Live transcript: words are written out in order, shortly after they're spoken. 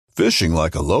Fishing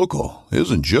like a local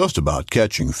isn't just about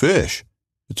catching fish.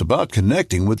 It's about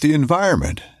connecting with the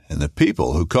environment and the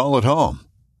people who call it home.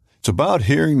 It's about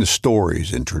hearing the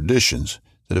stories and traditions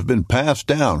that have been passed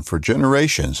down for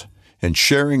generations and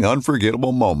sharing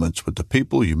unforgettable moments with the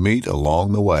people you meet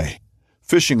along the way.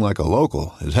 Fishing like a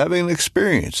local is having an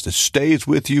experience that stays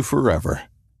with you forever.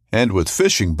 And with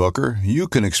Fishing Booker, you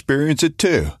can experience it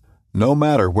too, no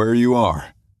matter where you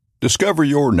are. Discover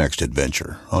your next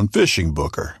adventure on Fishing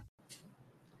Booker.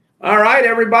 All right,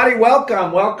 everybody,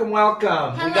 welcome.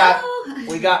 Hello.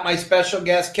 We got my special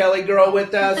guest, Kelly Girl,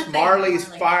 with us. Marley's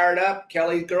fired up.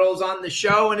 Kelly Girl's on the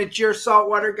show, and it's your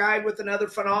Saltwater Guide with another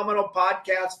phenomenal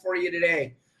podcast for you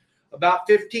today. About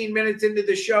 15 minutes into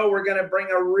the show, we're going to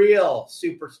bring a real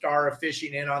superstar of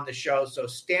fishing in on the show, so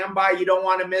stand by. You don't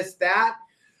want to miss that.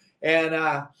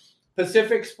 And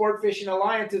Pacific Sport Fishing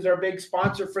Alliance is our big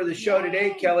sponsor for the show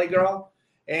today, Kelly Girl.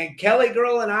 And Kelly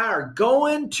Girl and I are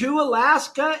going to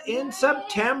Alaska in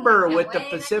September with the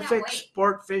Pacific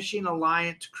Sport Fishing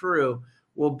Alliance crew.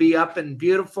 We'll be up in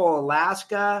beautiful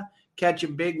Alaska,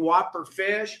 catching big whopper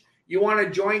fish. You want to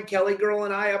join Kelly Girl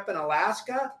and I up in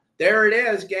Alaska? There it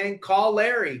is, gang. Call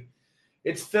Larry.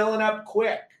 It's filling up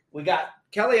quick.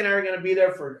 Kelly and I are going to be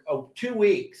there for 2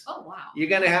 weeks. Oh, wow. You're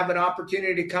going to have an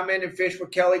opportunity to come in and fish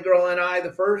with Kelly Girl and I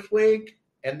the first week,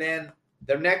 and then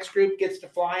the next group gets to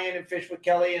fly in and fish with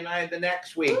Kelly and I the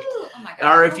next week. Ooh, oh my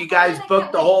God. Or if you guys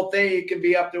book the whole thing, you can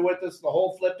be up there with us the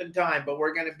whole flipping time. But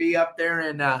we're going to be up there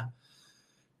in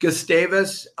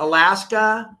GUSTAVUS,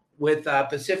 Alaska with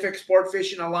Pacific Sport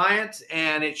Fishing Alliance,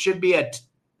 and it should be a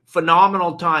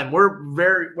phenomenal time.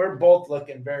 We're both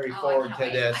looking very forward to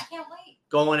this. I can't wait.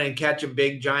 Going and catching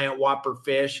big giant whopper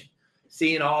fish,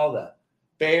 seeing all the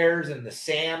bears and the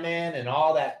salmon and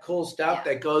all that cool stuff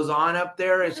that goes on up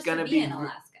there. It's going to be in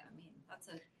Alaska. I mean, that's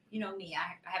me.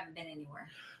 I haven't been anywhere.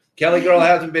 Kelly Girl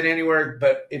hasn't been anywhere,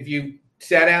 but if you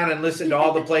sat down and listened to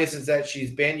all the places that she's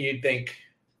been, you'd think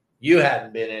you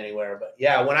hadn't been anywhere. But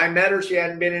yeah, when I met her, she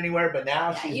hadn't been anywhere, but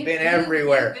now she's been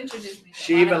everywhere.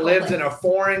 She even lives in a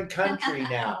foreign country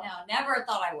now. No, never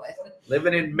thought I would.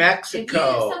 Living in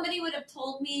Mexico. If somebody would have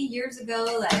told me years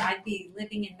ago that I'd be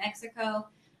living in Mexico,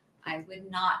 I would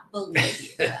not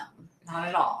believe them. Not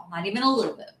at all. Not even a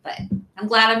little bit. But I'm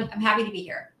glad. I'm happy to be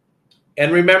here.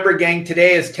 And remember, gang,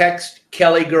 today is Text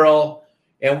Kelly Girl,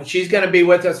 and she's going to be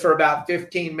with us for about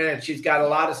 15 minutes. She's got a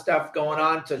lot of stuff going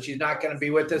on, so she's not going to be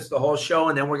with us the whole show.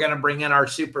 And then we're going to bring in our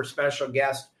super special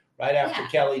guest right after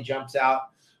Kelly jumps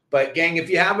out. But, gang, if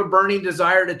you have a burning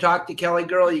desire to talk to Kelly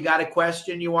Girl, you got a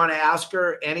question you want to ask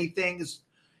her, anything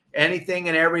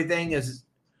and everything is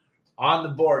on the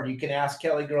board. You can ask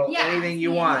Kelly Girl anything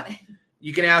you want.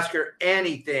 You can ask her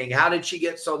anything. How did she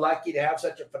get so lucky to have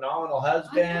such a phenomenal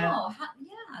husband? I know.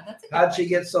 That's a good How'd she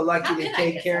get so lucky to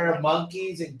take care of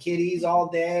monkeys and kitties all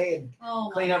day and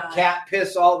clean up cat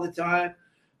piss all the time?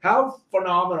 How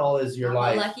phenomenal is your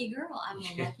life? I'm a lucky girl. I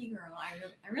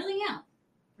really am.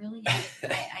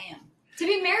 I am. To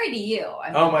be married to you.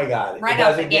 Oh my God! Right, it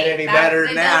doesn't get any better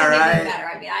than that,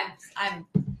 right? I mean,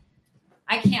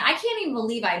 I can't even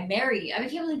believe I married. I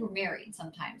can't believe we're married.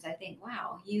 Sometimes I think,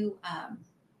 wow, you, I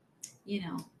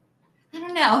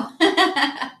don't know.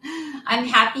 I'm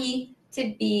happy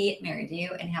to be married to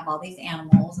you and have all these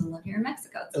animals and live here in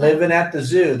Mexico. Living at the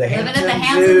zoo, the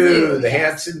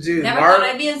Hansen Zoo. Never thought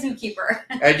I'd be a zookeeper.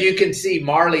 And you can see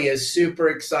Marley is super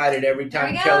excited every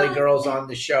time Kelly Girl's on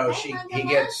the show. He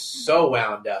gets so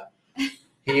wound up.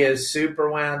 He is super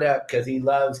wound up because he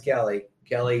loves Kelly.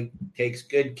 Kelly takes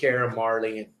good care of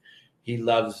Marley, and he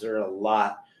loves her a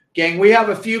lot. Gang, we have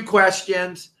a few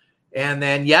questions, and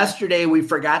then yesterday we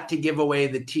forgot to give away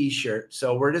the T-shirt.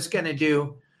 So we're just going to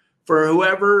do, for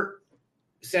whoever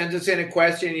sends us in a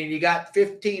question, and you got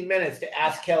 15 minutes to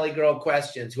ask Kelly Girl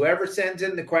questions. Whoever sends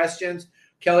in the questions,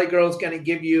 Kelly Girl's going to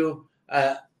give you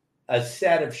a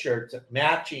set of shirts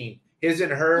matching his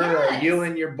and her, or you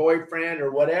and your boyfriend,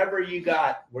 or whatever you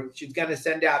got. She's going to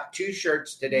send out 2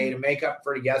 shirts today to make up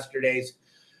for yesterday's.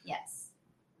 Yes.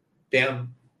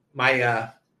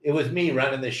 It was me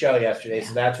running the show yesterday,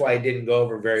 so that's why I didn't go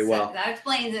over very well. That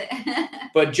explains it.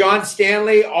 But John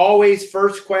Stanley, always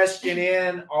first question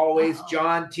in. Always.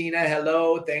 John, Tina,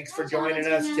 hello. Thanks for joining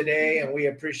us today, and we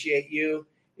appreciate you.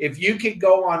 If you could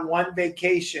go on one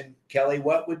vacation, Kelly,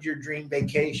 what would your dream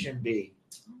vacation be?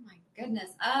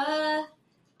 Goodness.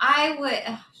 I would,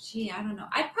 I don't know.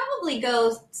 I'd probably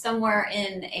go somewhere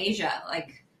in Asia,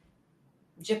 like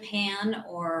Japan,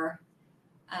 or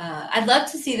I'd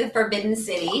love to see the Forbidden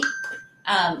City.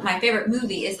 My favorite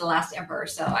movie is The Last Emperor,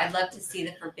 so I'd love to see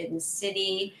the Forbidden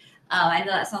City. I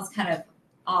know that sounds kind of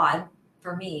odd,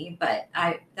 for me, but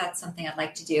that's something I'd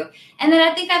like to do. And then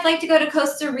I think I'd like to go to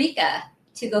Costa Rica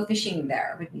to go fishing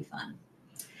there. It would be fun.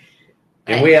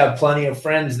 And we have plenty of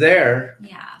friends there.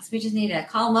 Yeah, so we just need to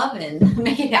call them up and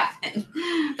make it happen.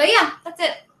 But yeah, that's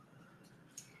it.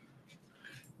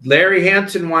 Larry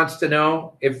Hansen wants to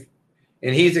know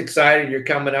and he's excited you're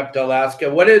coming up to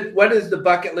Alaska. What is the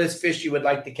bucket list fish you would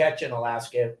like to catch in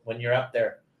Alaska when you're up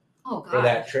there for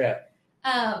that trip?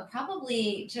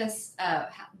 Probably just, God,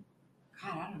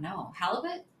 I don't know,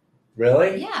 halibut?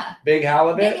 Really? Yeah. Big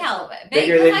halibut? Big halibut.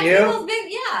 Bigger than you?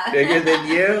 Yeah. Bigger than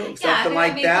you? Something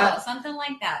like that? Something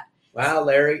like that. Wow,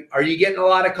 Larry. Are you getting a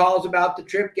lot of calls about the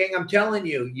trip, gang? I'm telling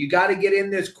you, you got to get in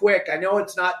this quick. I know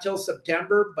it's not till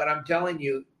September, but I'm telling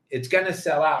you, it's going to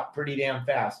sell out pretty damn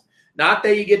fast. Not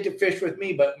that you get to fish with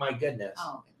me, but my goodness.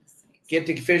 Oh, get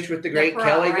to fish with the great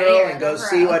Kelly girl and go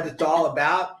see what it's all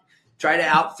about. Try to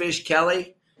outfish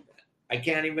Kelly. I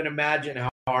can't even imagine how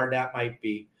hard that might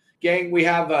be. Gang, we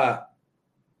have a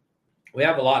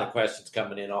lot of questions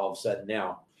coming in all of a sudden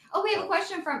now. Oh, we have a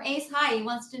question from Ace High. He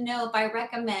wants to know if I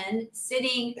recommend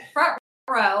sitting front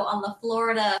row on the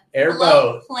Florida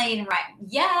airboat plane ride.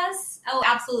 Yes. Oh,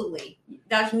 absolutely.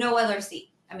 There's no other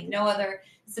seat. I mean, no other.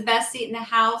 It's the best seat in the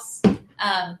house.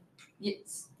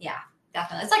 Yeah,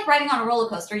 definitely. It's like riding on a roller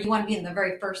coaster. You want to be in the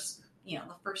very first, the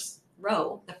first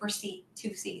row, the first seat,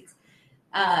 2 seats.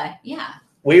 Yeah.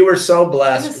 We were so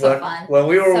blessed. It was so fun. When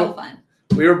we were so fun.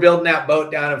 We were building that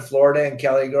boat down in Florida, and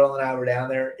Kelly girl and I were down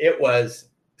there. It was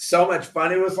so much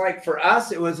fun. It was like, for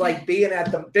us, it was like being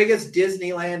at the biggest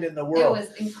Disneyland in the world. It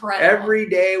was incredible. Every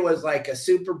day was like a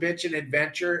super bitchin'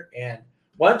 adventure. And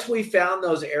once we found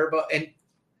those airboat, and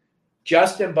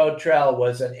Justin Botrell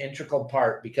was an integral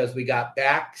part because we got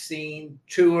back scene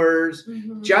tours.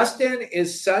 Mm-hmm. Justin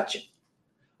is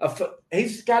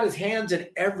he's got his hands in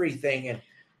everything. And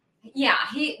yeah,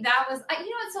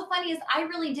 what's so funny is I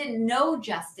really didn't know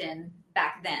Justin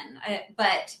back then,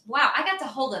 but wow, I got to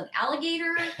hold an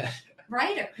alligator,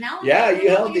 right? Yeah, you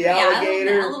held the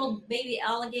alligator, a little baby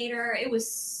alligator. It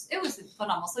was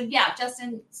phenomenal. So yeah,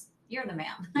 Justin, you're the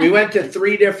man. We went to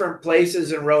 3 different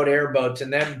places and rode airboats,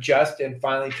 and then Justin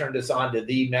finally turned us on to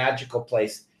the magical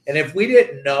place. And if we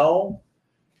didn't know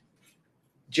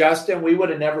Justin, we would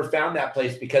have never found that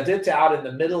place because it's out in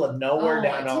the middle of nowhere. Do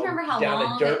you remember how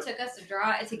long it took us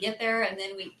to get there? And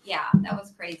then that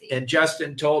was crazy. And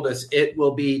Justin told us it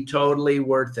will be totally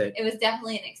worth it. It was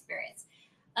definitely an experience.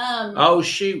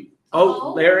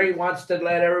 Larry wants to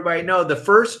let everybody know the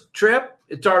first trip,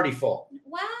 it's already full.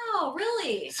 Wow,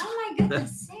 really? Oh my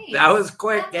goodness sakes. That was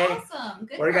quick, That's awesome.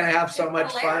 We're going to have so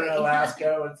much fun in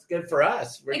Alaska. It's good for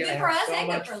us. We're going to have so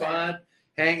much fun.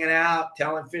 Hanging out,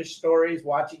 telling fish stories,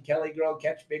 watching Kelly girl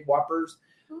catch big whoppers.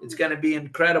 Ooh. It's going to be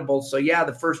incredible. So yeah,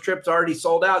 the first trip's already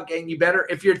sold out, gang. You better,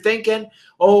 if you're thinking,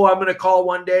 I'm going to call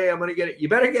one day, I'm going to get it. You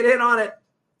better get in on it.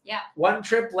 Yeah. 1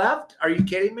 trip left. Are you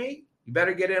kidding me? You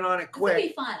better get in on it quick. It'll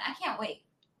be fun. I can't wait.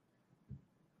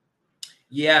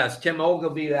 Yes. Tim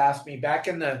Ogilvie asked me back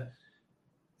in the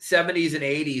 70s and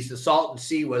 80s, the Salton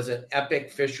Sea was an epic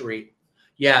fishery.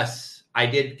 Yes. I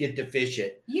did get to fish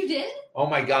it. You did? Oh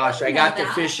my gosh, I got to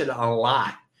fish it a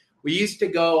lot. We used to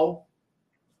go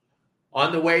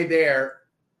on the way there.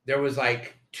 There was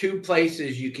like 2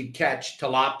 places you could catch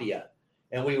tilapia,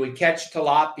 and we would catch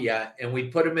tilapia and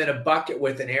we'd put them in a bucket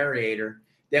with an aerator.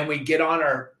 Then we'd get on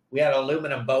we had an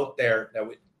aluminum boat there that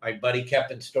my buddy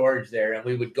kept in storage there. And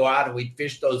we would go out and we'd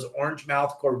fish those orange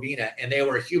mouth corvina, and they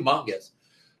were humongous,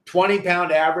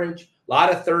 20-pound average, a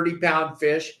lot of 30-pound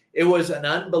fish. It was an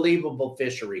unbelievable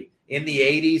fishery. In the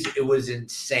 80s, it was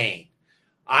insane.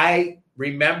 I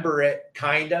remember it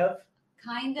kind of.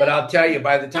 But I'll tell you,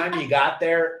 by the time you got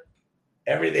there,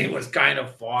 everything was kind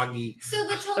of foggy. So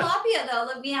the tilapia, though,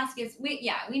 let me ask you, we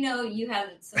know you had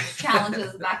some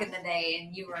challenges back in the day,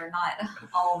 and you were not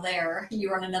all there. You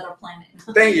were on another planet.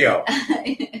 Thank you.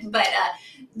 But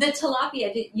the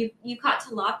tilapia, you caught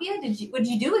tilapia? What did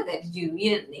you do with it? You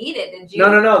didn't eat it, did you?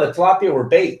 No. The tilapia were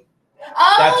bait.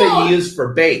 Oh, that's what you used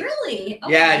for bait. Really?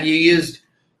 Okay. Yeah, and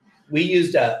we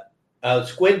used a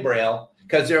squid brail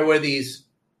because there were these.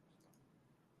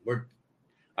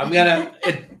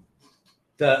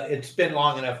 It's been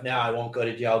long enough now. I won't go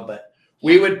to jail, but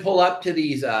we would pull up to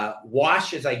these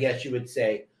washes, I guess you would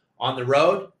say, on the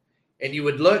road, and you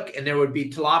would look, and there would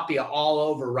be tilapia all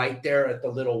over right there at the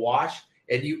little wash.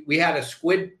 And we had a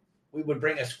squid. We would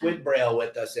bring a squid brail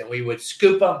with us, and we would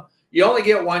scoop them. You only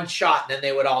get 1 shot, and then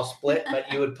they would all split.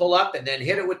 But you would pull up and then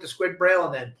hit it with the squid brail,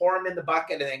 and then pour them in the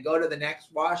bucket, and then go to the next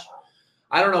wash.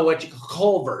 I don't know what you call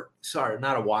culvert. Sorry,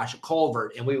 not a wash, a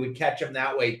culvert. And we would catch them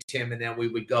that way, Tim. And then we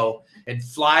would go and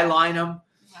fly line them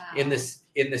in this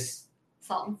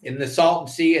in the Salton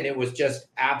Sea, and it was just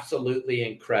absolutely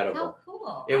incredible. How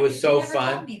cool. It was so never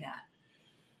fun. Told me that.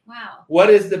 Wow. What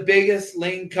is the biggest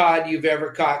lingcod you've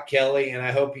ever caught, Kelly? And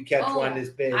I hope you catch one this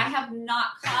big. I have not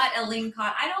caught a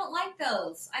lingcod. I don't like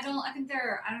those. I think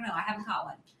I don't know. I haven't caught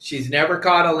one. She's never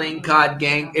caught a lingcod,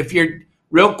 gang. If you're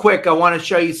real quick, I want to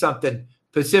show you something.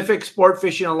 Pacific Sport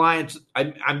Fishing Alliance.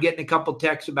 I'm getting a couple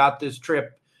texts about this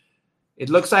trip. It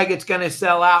looks like it's going to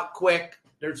sell out quick.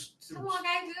 Come on,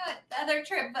 guys, do it. The other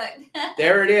trip, but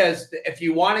there it is. If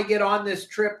you want to get on this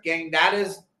trip, gang, that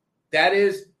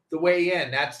is the way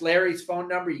in. That's Larry's phone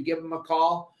number. You give him a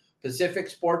call. Pacific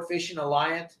Sport Fishing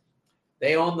Alliance.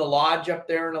 They own the lodge up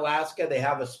there in Alaska. They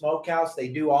have a smokehouse. They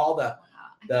do all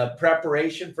the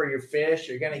preparation for your fish.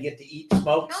 You're going to get to eat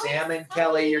smoked salmon,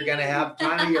 Kelly. You're going to have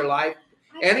time of your life.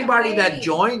 Anybody that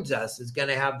joins us is going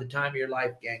to have the time of your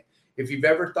life, gang. If you've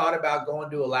ever thought about going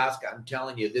to Alaska, I'm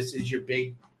telling you, this is your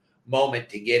big moment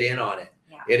to get in on it.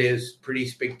 Yeah. It is pretty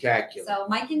spectacular. So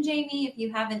Mike and Jamie, if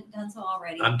you haven't done so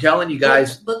already, I'm telling you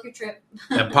guys, book your trip.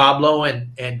 And Pablo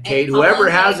and Kate, whoever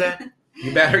hasn't,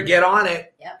 you better get on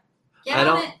it. Yep. I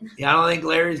don't think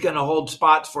Larry's going to hold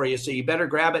spots for you, so you better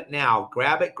grab it now.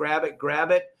 Grab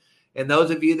it. And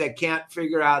those of you that can't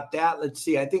figure out that, let's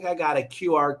see. I think I got a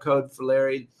QR code for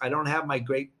Larry. I don't have my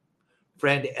great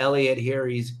friend Elliot here.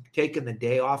 He's taking the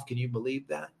day off. Can you believe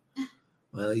that?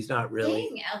 Well, he's not really.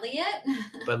 Dang, Elliot.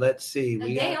 But let's see. A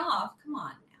day off. Come on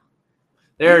now.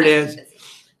 There it is.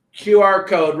 QR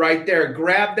code right there.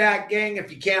 Grab that, gang. If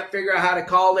you can't figure out how to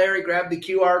call Larry, grab the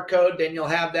QR code. Then you'll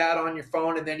have that on your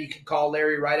phone, and then you can call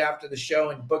Larry right after the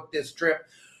show and book this trip.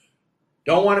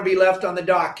 Don't want to be left on the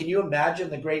dock. Can you imagine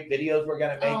the great videos we're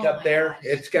going to make up there? Gosh.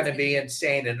 It's going to be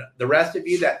insane. And the rest of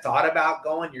you that thought about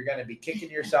going, you're going to be kicking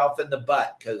yourself in the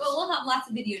butt. Because we'll have lots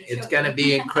of video to show. It's going to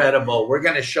be incredible. We're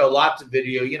going to show lots of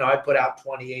video. You know, I put out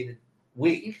 28 a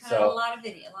week. You put out a lot of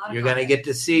video. You're going to get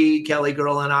to see Kelly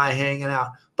Girl and I hanging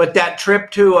out. But that trip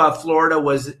to Florida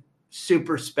was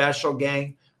super special,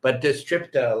 gang. But this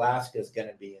trip to Alaska is going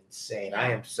to be insane.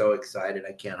 I am so excited.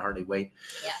 I can't hardly wait.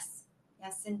 Yes.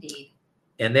 Yes, indeed.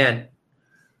 And then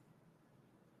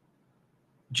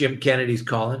Jim Kennedy's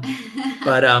calling.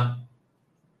 But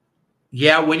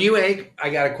when you anchor,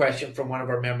 I got a question from one of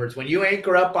our members. When you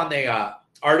anchor up on the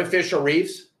artificial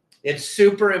reefs, it's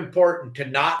super important to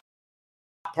not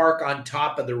park on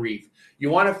top of the reef. You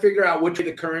want to figure out which way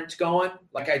the current's going.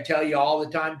 Like I tell you all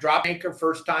the time, drop anchor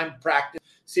first time, practice.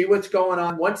 See what's going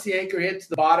on. Once the anchor hits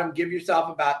the bottom, give yourself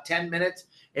about 10 minutes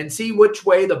and see which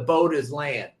way the boat is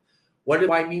laying. What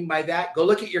do I mean by that? Go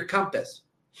look at your compass.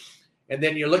 And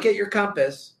then you look at your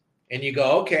compass and you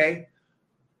go, okay,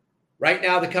 right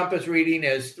now the compass reading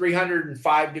is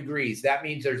 305 degrees. That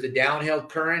means there's a downhill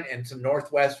current and some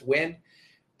northwest wind.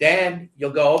 Then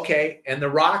you'll go, okay, and the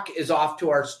rock is off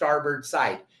to our starboard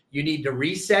side. You need to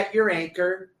reset your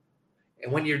anchor.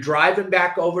 And when you're driving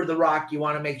back over the rock, you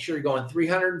want to make sure you're going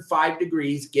 305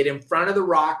 degrees. Get in front of the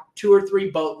rock, 2 or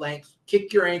 3 boat lengths.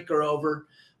 Kick your anchor over.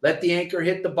 Let the anchor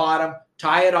hit the bottom,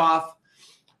 tie it off,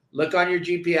 look on your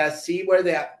GPS, see where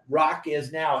that rock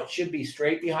is now. It should be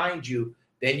straight behind you.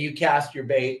 Then you cast your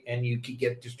bait and you can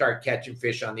get to start catching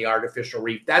fish on the artificial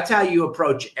reef. That's how you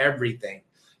approach everything.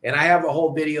 And I have a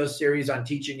whole video series on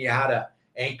teaching you how to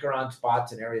anchor on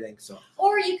spots and everything. So,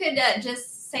 or you could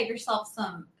just save yourself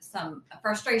some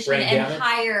frustration and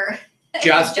hire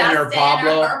Justin or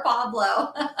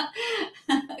Pablo.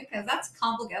 Because that's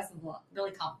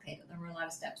really complicated. There were a lot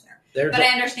of steps there. I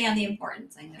understand the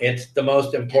importance. I know. It's the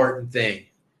most important thing.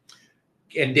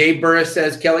 And Dave Burris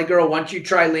says, Kelly Girl, once you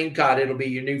try lingcod, it'll be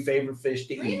your new favorite fish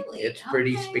to eat. It's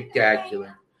pretty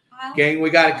spectacular. Okay. Gang, we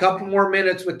got a couple more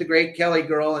minutes with the great Kelly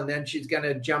Girl, and then she's going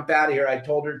to jump out of here. I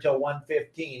told her till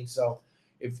 1:15. So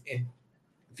if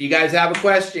you guys have a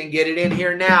question, get it in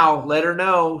here now. Let her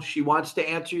know. She wants to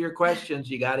answer your questions.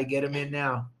 You got to get them in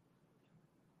now.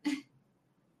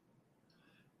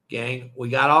 Gang, we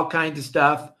got all kinds of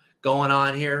stuff going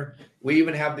on here. We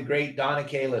even have the great Donna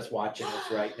Kalis watching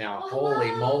us right now. Holy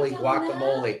moly,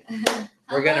 guacamole.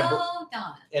 We're going to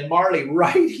Donna. And Marley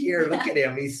right here. Look at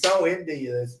him. He's so into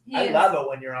this. I love it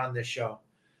when you're on the show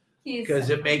because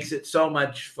it makes it so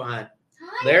much fun.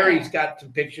 Hi. Larry's got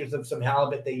some pictures of some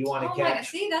halibut that you want to catch.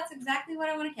 See, that's exactly what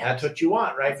I want to catch. That's what you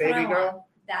want, right, baby girl?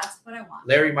 That's what I want.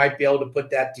 Larry might be able to put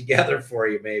that together for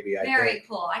you, maybe. Very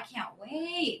cool. I can't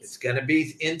wait. It's going to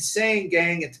be insane,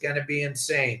 gang. It's going to be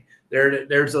insane.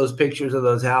 There's those pictures of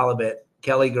those halibut.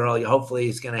 Kelly Girl, hopefully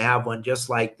he's going to have one just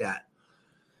like that.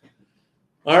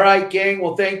 All right, gang.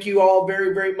 Well, thank you all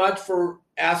very, very much for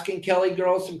asking Kelly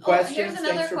Girl some questions.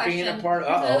 Thanks for being a part.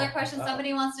 Here's another question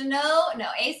somebody wants to know. No,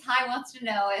 Ace High wants to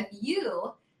know if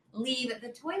you leave the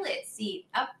toilet seat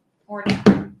up or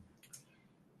down.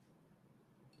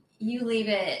 You leave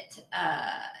it,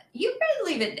 you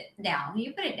probably leave it down.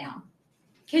 You put it down.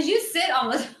 Because you sit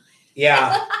on the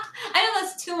Yeah. I know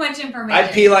that's too much information. I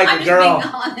pee like I'm a girl.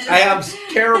 just being honest. I have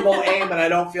terrible aim and I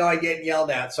don't feel like getting yelled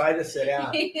at, so I just sit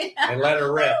down and let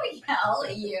her rip. I don't yell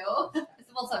at you.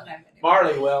 Well, sometimes I do.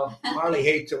 Marley will. Marley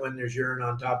hates it when there's urine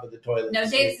on top of the toilet. No,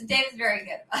 Dave's very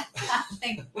good about that.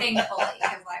 Thankfully, because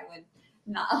I would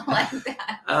not like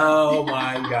that. Oh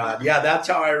my God. Yeah, that's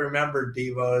how I remember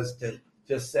Devo, is to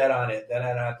just sit on it. Then I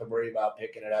don't have to worry about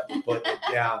picking it up and putting it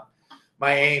down.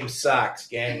 My aim sucks,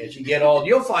 gang. As you get old,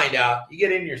 you'll find out. You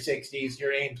get in your 60s,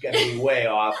 your aim's going to be way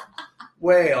off.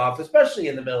 Way off, especially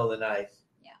in the middle of the night.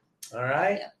 Yeah. All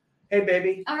right? Yeah. Hey,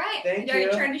 baby. All right. Thank Are you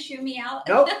you. trying to shoo me out?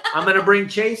 Nope. I'm going to bring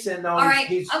Chase in, though. All right.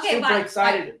 He's Okay, super bye.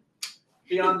 excited to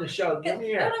be on the show. Give me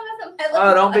here. Don't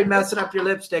Oh, don't be messing up your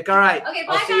lipstick. All right. Okay,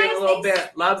 bye, I'll see you in a guys. little Thanks.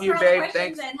 bit. Love you, for all the babe.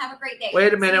 questions Thanks. And have a great day.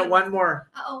 Wait a minute. See you. One more.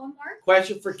 One more?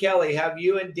 Question for Kelly. Have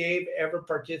you and Dave ever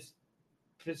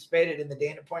participated in the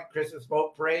Dana Point Christmas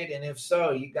Boat Parade? And if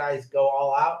so, you guys go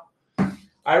all out?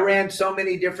 I ran so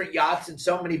many different yachts and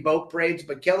so many boat parades,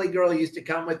 but Kelly Girl used to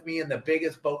come with me in the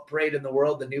biggest boat parade in the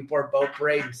world, the Newport Boat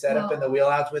Parade, and set up in the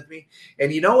wheelhouse with me.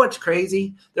 And you know what's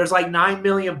crazy? There's like 9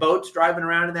 million boats driving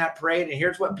around in that parade, and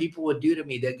here's what people would do to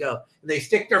me. They'd go, and they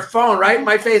stick their phone right in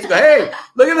my face and go, hey,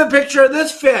 look at the picture of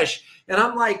this fish. And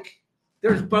I'm like,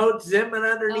 there's boats zipping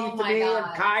underneath me God.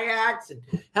 and kayaks and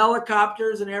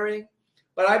helicopters and everything.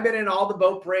 But I've been in all the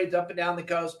boat parades up and down the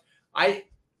coast.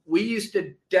 We used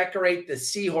to decorate the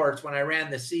Seahorse when I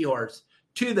ran the Seahorse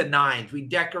to the nines. We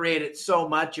decorated it so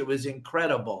much. It was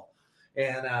incredible.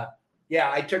 And,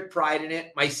 I took pride in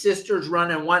it. My sister's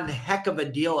running one heck of a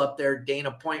deal up there at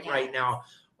Dana Point right now.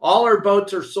 All her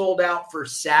boats are sold out for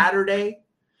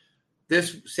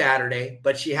this Saturday,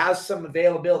 but she has some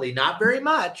availability. Not very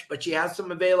much, but she has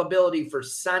some availability for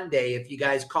Sunday if you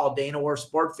guys call Dana Wharf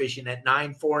Sport Fishing at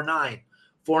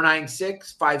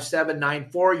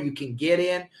 949-496-5794. You can get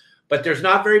in, but there's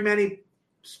not very many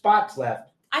spots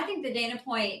left. I think the Dana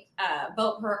Point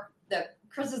the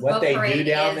Christmas What Boat they Parade do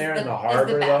down there in the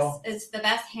harbor, though? It's the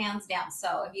best, hands down.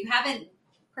 So if you haven't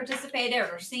participated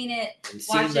or seen it, And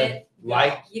watch it.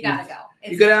 You gotta go.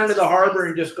 You go down to It's the just harbor nice.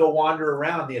 and just go wander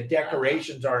around. The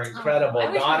decorations are incredible. I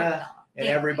wish I Donna would've and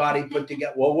gone. everybody put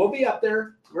together. Well, we'll be up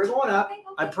there. We're going up. Okay.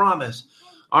 I promise.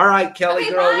 All right, Kelly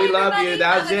Okay, girl, bye, we love you. everybody.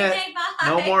 That's Have a good it. day. Bye.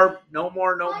 No more. Bye,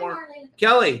 Marlene.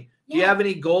 Kelly, do you Yeah. have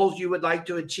any goals you would like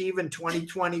to achieve in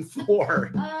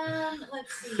 2024?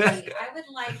 Let's see. I would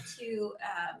like to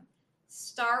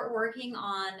start working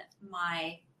on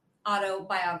my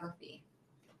autobiography.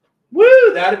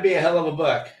 Woo! That'd be a hell of a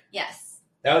book. Yes.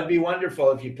 That would be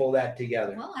wonderful if you pull that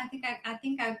together. Well, I think I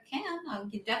can. I'm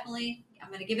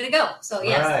going to give it a go. So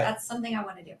yes, All right. That's something I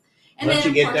want to do. And Once you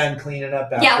of get course- done cleaning up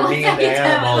after once me I and the get done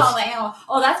with animals. all the animals.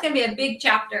 Oh, that's going to be a big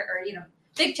chapter,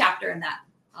 big chapter in that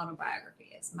autobiography.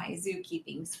 Is my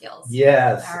zookeeping skills.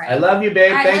 Yes. All right. I love you,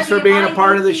 babe. All right, Thanks love for you. being Bye. a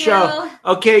part of the Thank show. you.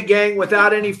 Okay, gang,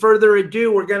 without any further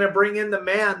ado, we're going to bring in the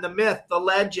man, the myth, the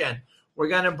legend. We're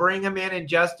going to bring him in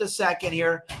just a second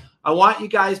here. I want you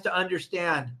guys to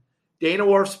understand, Dana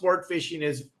Wharf Sport Fishing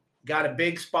has got a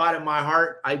big spot in my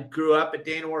heart. I grew up at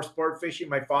Dana Wharf Sport Fishing.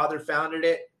 My father founded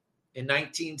it in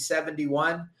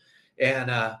 1971.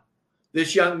 And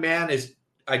this young man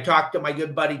I talked to my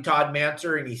good buddy Todd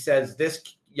Manser, and he says this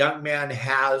young man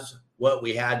has what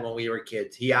we had when we were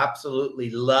kids. He absolutely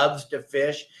loves to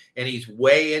fish, and he's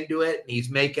way into it, and he's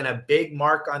making a big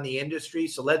mark on the industry.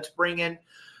 So let's bring in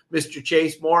Mr.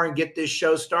 Chase Moore and get this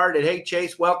show started. Hey,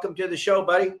 Chase, welcome to the show,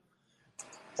 buddy.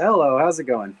 Hello, how's it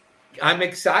going? I'm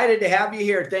excited to have you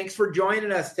here. Thanks for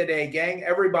joining us today, gang.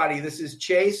 Everybody, this is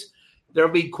Chase. There'll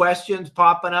be questions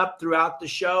popping up throughout the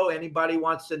show. Anybody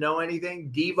wants to know anything?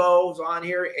 Devo's on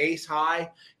here, Ace High.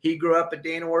 He grew up at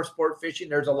Dana Wharf Sport Fishing.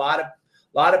 There's a lot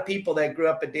of people that grew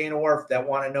up at Dana Wharf that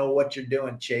want to know what you're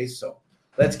doing, Chase. So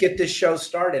let's get this show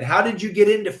started. How did you get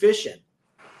into fishing?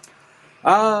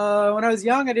 When I was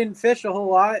young, I didn't fish a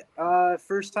whole lot.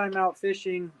 First time out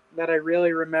fishing that I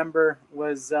really remember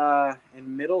was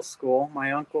in middle school.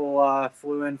 My uncle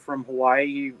flew in from Hawaii.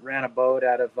 He ran a boat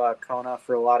out of Kona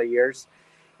for a lot of years.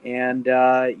 And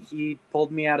he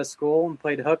pulled me out of school and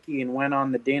played hooky and went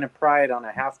on the Dana Pride on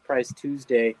a half-price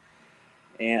Tuesday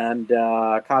and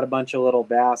caught a bunch of little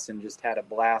bass and just had a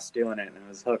blast doing it, and I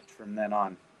was hooked from then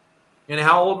on. And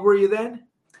how old were you then?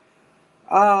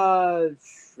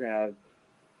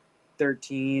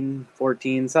 13,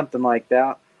 14, something like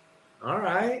that. All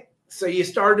right. So you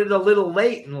started a little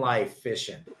late in life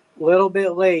fishing. A little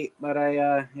bit late, but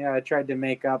I tried to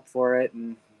make up for it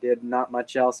and did not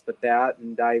much else but that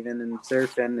and diving and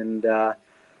surfing, and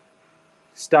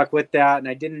stuck with that. And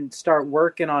I didn't start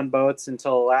working on boats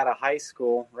until right out of high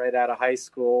school.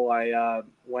 I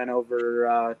went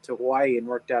over to Hawaii and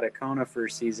worked out at Kona for a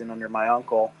season under my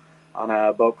uncle on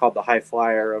a boat called the High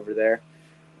Flyer over there.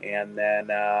 And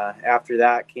then after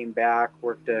that, came back,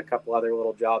 worked a couple other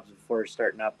little jobs before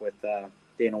starting up with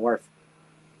Dana Wharf.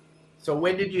 So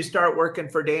when did you start working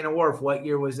for Dana Wharf? What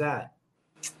year was that?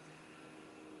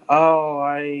 Oh,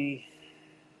 I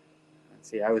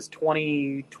was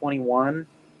 21.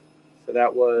 So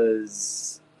that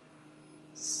was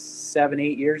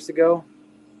 7-8 years ago.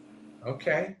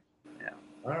 Okay. Yeah.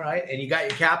 All right. And you got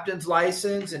your captain's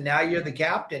license, and now you're the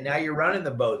captain. Now you're running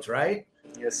the boats, right?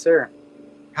 Yes, sir.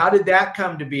 How did that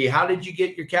come to be? How did you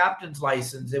get your captain's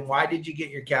license, and why did you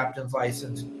get your captain's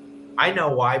license? I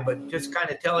know why, but just kind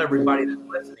of tell everybody that's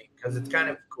listening, because it's kind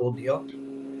of a cool deal.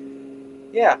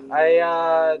 Yeah,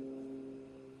 I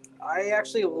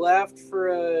actually left for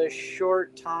a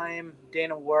short time,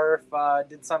 Dana Wharf,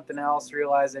 did something else,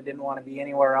 realized I didn't want to be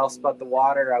anywhere else but the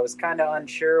water. I was kind of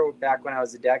unsure back when I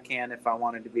was a deckhand if I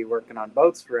wanted to be working on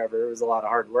boats forever. It was a lot of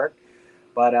hard work.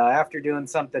 But after doing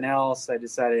something else, I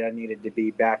decided I needed to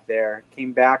be back there.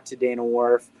 Came back to Dana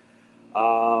Wharf,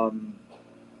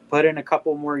 put in a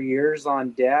couple more years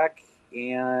on deck,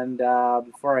 and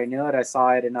before I knew it, I saw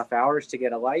I had enough hours to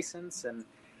get a license, and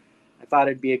I thought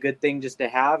it'd be a good thing just to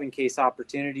have in case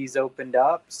opportunities opened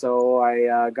up. So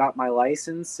I got my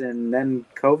license, and then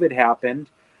COVID happened.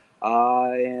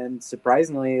 And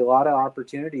surprisingly, a lot of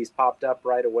opportunities popped up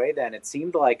right away then. It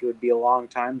seemed like it would be a long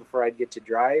time before I'd get to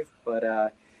drive,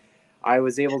 but I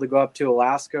was able to go up to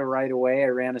Alaska right away. I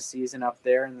ran a season up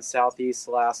there in the southeast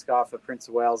Alaska off of Prince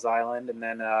of Wales Island, and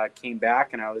then came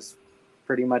back, and I was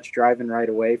pretty much driving right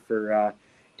away for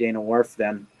Dana Wharf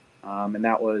then. And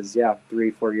that was,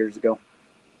 3-4 years ago.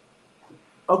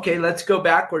 Okay, let's go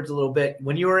backwards a little bit.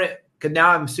 When you were because now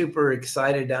I'm super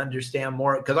excited to understand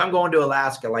more, because I'm going to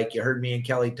Alaska, like you heard me and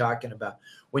Kelly talking about.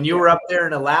 When you were up there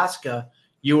in Alaska,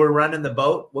 you were running the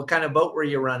boat. What kind of boat were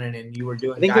you running? And you were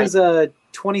doing? I think it was a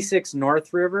 26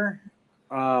 North River,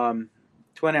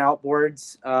 twin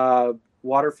outboards.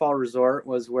 Waterfall Resort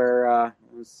was where I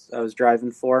was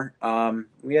driving for.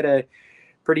 We had a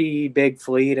pretty big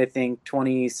fleet, I think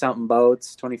 20-something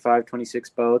boats, 25, 26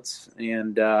 boats.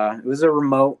 And it was a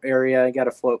remote area. I got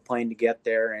a float plane to get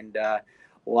there, and a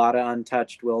lot of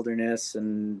untouched wilderness.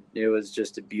 And it was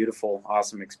just a beautiful,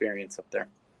 awesome experience up there.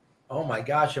 Oh, my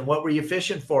gosh. And what were you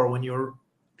fishing for when you were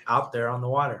out there on the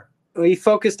water? We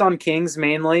focused on kings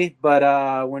mainly,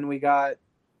 but when we got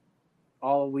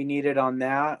all we needed on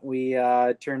that, we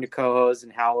turned to cohos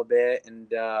and halibut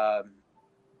and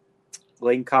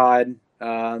lingcod,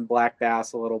 black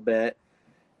bass a little bit,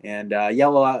 and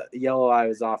yellow eye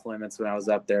was off limits when I was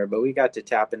up there, but we got to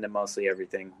tap into mostly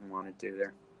everything we wanted to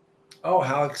there. Oh,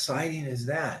 how exciting is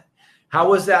that? How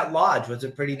was that lodge? Was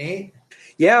it pretty neat?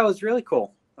 Yeah, it was really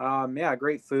cool.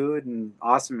 Great food and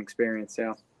awesome experience.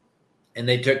 Yeah. And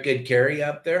they took good care of you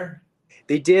up there?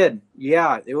 They did.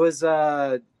 Yeah, it was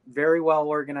very well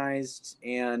organized,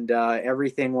 and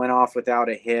everything went off without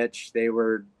a hitch. They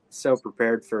were so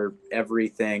prepared for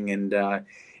everything, and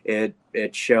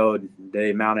it showed.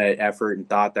 The amount of effort and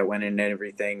thought that went into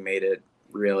everything made it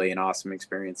really an awesome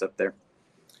experience up there.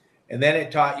 And then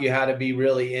it taught you how to be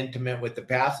really intimate with the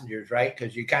passengers, right?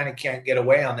 Because you kind of can't get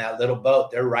away on that little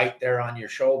boat. They're right there on your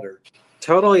shoulder.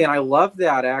 Totally, and I love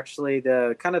that, actually,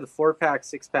 the kind of the 4-pack,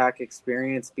 6-pack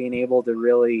experience, being able to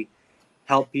really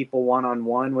help people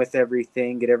one-on-one with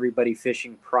everything, get everybody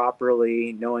fishing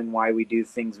properly, knowing why we do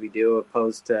things we do,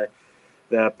 opposed to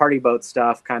the party boat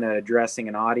stuff, kind of addressing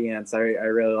an audience. I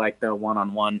really like the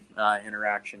one-on-one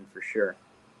interaction for sure.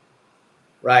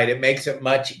 Right. It makes it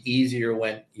much easier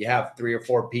when you have 3 or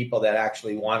 4 people that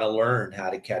actually want to learn how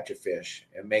to catch a fish.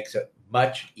 It makes it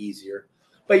much easier.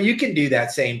 But you can do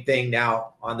that same thing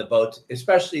now on the boats,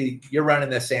 especially you're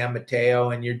running the San Mateo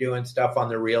and you're doing stuff on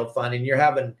the Real Fun, and you're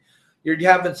having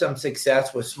some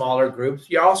success with smaller groups.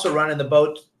 You're also running the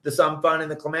boats, the Some Fun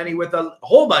and the Clemente, with a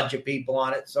whole bunch of people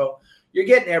on it. So you're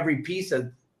getting every piece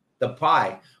of the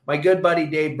pie. My good buddy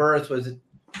Dave Burris was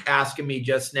asking me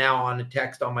just now on a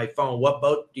text on my phone, what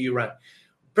boat do you run?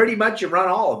 Pretty much you run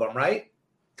all of them, right?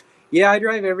 Yeah, I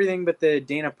drive everything but the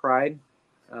Dana Pride.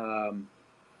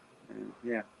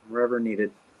 Wherever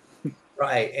needed.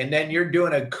 Right. And then you're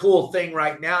doing a cool thing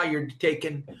right now. You're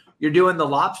doing the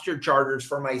lobster charters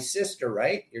for my sister,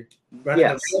 right? You're running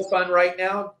the Real Fun right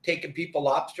now, taking people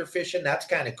lobster fishing. That's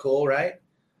kind of cool, right?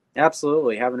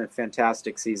 Absolutely. Having a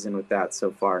fantastic season with that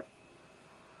so far.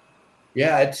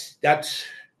 Yeah,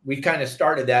 we kind of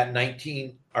started that in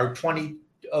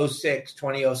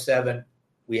 2007,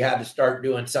 we had to start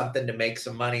doing something to make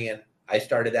some money. And I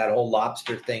started that whole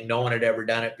lobster thing. No one had ever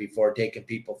done it before, taking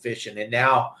people fishing. And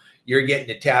now you're getting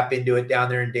to tap into it down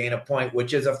there in Dana Point,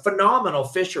 which is a phenomenal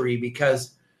fishery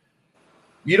because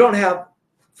you don't have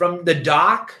from the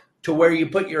dock to where you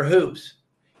put your hoops.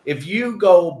 If you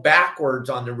go backwards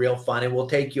on the Real Fun, it will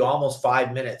take you almost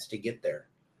 5 minutes to get there.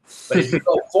 But if you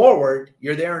go forward,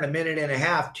 you're there in a minute and a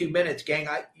half, 2 minutes, gang.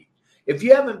 If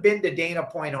you haven't been to Dana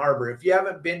Point Harbor, if you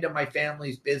haven't been to my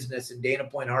family's business in Dana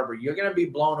Point Harbor, you're going to be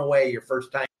blown away your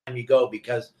first time you go,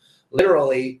 because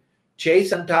literally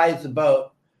Chase unties the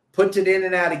boat, puts it in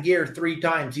and out of gear 3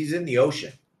 times. He's in the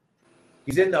ocean.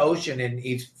 He's in the ocean, and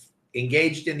he's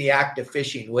engaged in the act of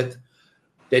fishing with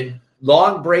the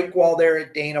long break wall there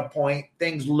at Dana Point,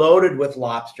 things loaded with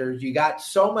lobsters. You got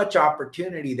so much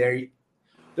opportunity there.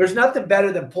 There's nothing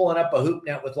better than pulling up a hoop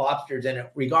net with lobsters in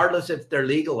it, regardless if they're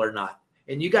legal or not.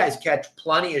 And you guys catch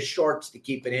plenty of shorts to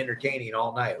keep it entertaining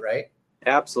all night, right?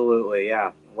 Absolutely,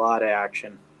 yeah. A lot of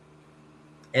action.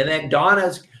 And then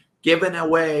Donna's giving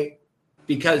away,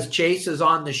 because Chase is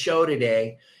on the show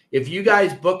today, if you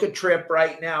guys book a trip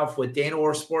right now with Dana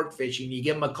Orr Sport Fishing, you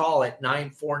give them a call at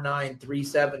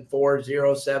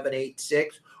 949-374-0786,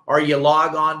 or you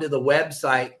log on to the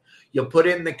website. You'll put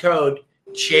in the code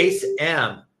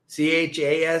CHASEM,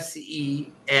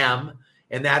 CHASEM,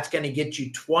 and that's going to get you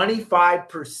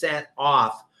 25%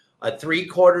 off a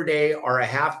 3/4 day or a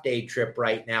half day trip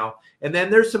right now. And then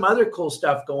there's some other cool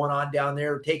stuff going on down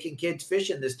there, taking kids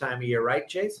fishing this time of year, right,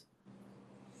 Chase?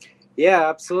 Yeah,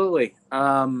 absolutely.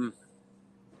 I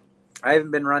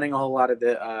haven't been running a whole lot of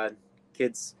the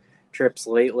kids trips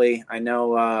lately. I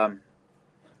know, I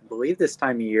believe this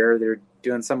time of year they're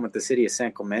doing something with the city of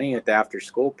San Clemente at the after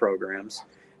school programs.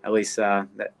 At least that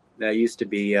used to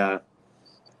be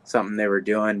something they were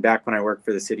doing. Back when I worked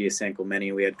for the city of San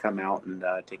Clemente, we had come out and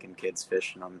taken kids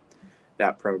fishing on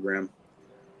that program.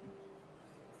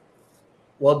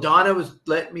 Well, Donna was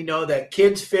letting me know that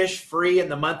kids fish free in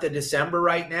the month of December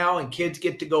right now, and kids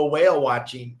get to go whale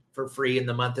watching for free in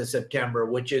the month of September,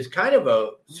 which is kind of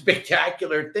a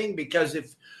spectacular thing, because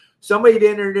if somebody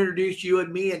didn't introduce you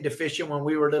and me into fishing when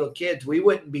we were little kids, we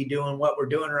wouldn't be doing what we're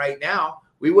doing right now.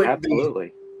 We wouldn't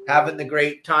be having the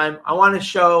great time. I want to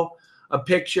show a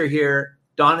picture here.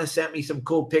 Donna sent me some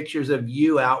cool pictures of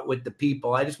you out with the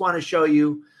people. I just want to show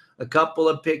you a couple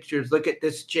of pictures. Look at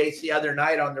this, Chase, the other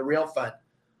night on the Real Fun.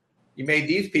 You made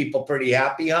these people pretty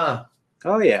happy, huh?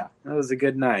 Oh, yeah. That was a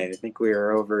good night. I think we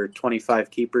were over 25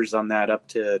 keepers on that, up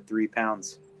to 3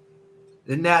 pounds.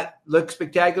 Didn't that look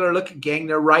spectacular? Look at, gang,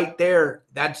 they're right there.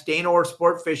 That's Dana Orr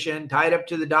Sport Fishing, tied up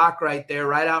to the dock right there,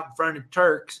 right out in front of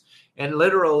Turks. And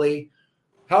literally,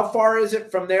 how far is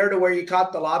it from there to where you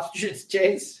caught the lobsters,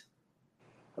 Chase?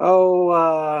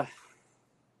 Oh,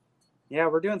 yeah,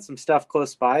 we're doing some stuff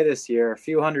close by this year, a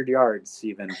few 100 yards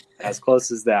even, as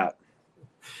close as that.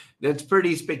 That's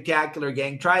pretty spectacular,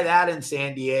 gang. Try that in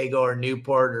San Diego or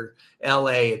Newport or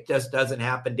LA. It just doesn't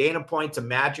happen. Dana Point's a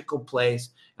magical place.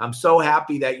 I'm so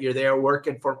happy that you're there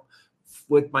working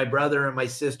with my brother and my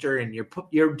sister, and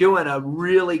you're doing a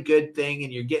really good thing,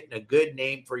 and you're getting a good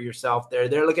name for yourself there.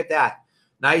 Look at that.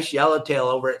 Nice yellowtail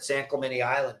over at San Clemente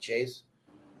Island, Chase.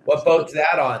 What boat's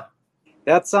that on?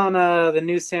 That's on the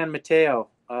new San Mateo.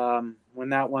 When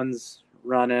that one's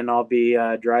running, I'll be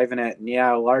driving it. And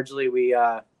yeah, largely we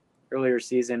earlier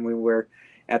season we were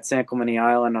at San Clemente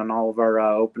Island on all of our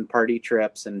open party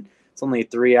trips, and it's only a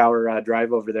 3-hour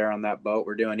drive over there on that boat.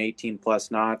 We're doing 18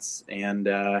 plus knots, and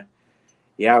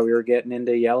yeah, we were getting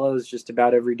into yellows just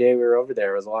about every day we were over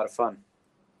there. It was a lot of fun.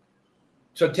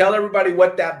 So tell everybody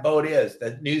what that boat is,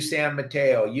 the new San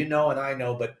Mateo. You know and I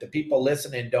know, but the people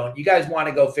listening don't. You guys want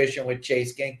to go fishing with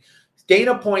Chase, gang.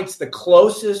 Dana Point's the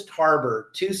closest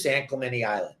harbor to San Clemente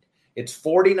Island. It's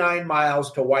 49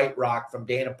 miles to White Rock from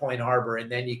Dana Point Harbor, and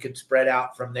then you could spread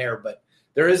out from there. But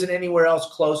there isn't anywhere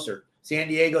else closer. San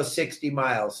Diego's 60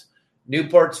 miles.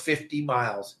 Newport's 50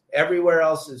 miles. Everywhere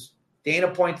else is Dana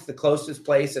Point's the closest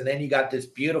place, and then you got this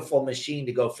beautiful machine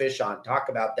to go fish on. Talk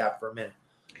about that for a minute.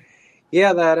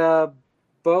 Yeah, that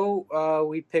boat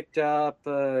we picked up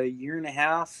a year and a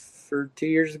half or 2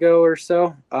 years ago or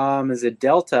so is a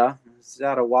Delta. It's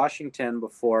out of Washington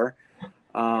before.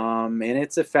 And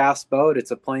it's a fast boat.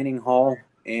 It's a planing hull,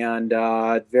 and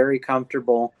very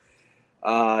comfortable.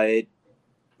 It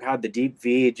had the deep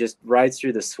V, just rides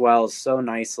through the swells so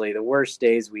nicely. The worst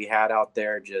days we had out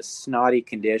there, just snotty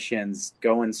conditions,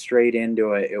 going straight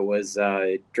into it. It was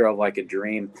it drove like a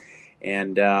dream.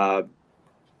 And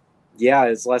yeah,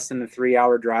 it's less than a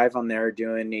 3-hour drive on there,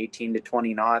 doing 18 to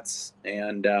 20 knots.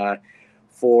 And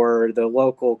for the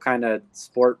local kind of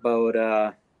sport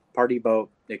boat, party boat,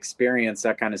 experience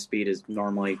that kind of speed is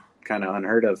normally kind of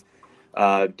unheard of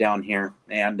down here.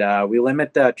 And we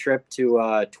limit the trip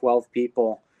to 12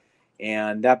 people.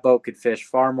 And that boat could fish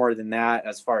far more than that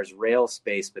as far as rail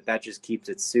space, but that just keeps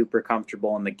it super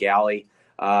comfortable in the galley.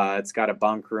 It's got a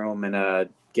bunk room and a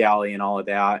galley and all of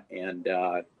that. And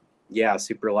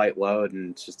super light load,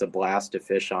 and it's just a blast to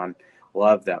fish on.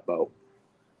 Love that boat.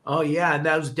 Oh, yeah. And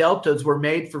those deltas were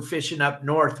made for fishing up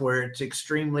north where it's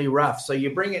extremely rough. So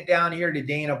you bring it down here to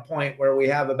Dana Point where we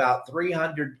have about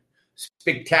 300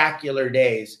 spectacular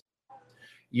days.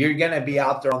 You're going to be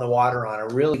out there on the water on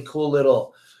a really cool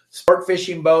little sport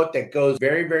fishing boat that goes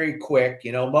very, very quick.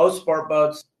 You know, most sport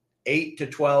boats, 8 to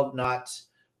 12 knots,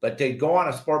 but to go on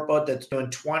a sport boat that's doing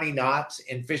 20 knots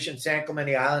and fishing San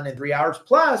Clemente Island in 3 hours.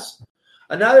 Plus,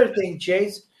 another thing,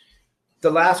 Chase, the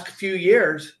last few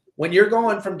years, when you're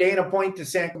going from Dana Point to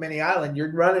San Clemente Island,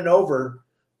 you're running over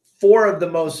 4 of the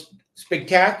most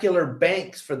spectacular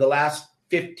banks for the last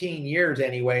 15 years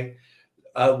anyway,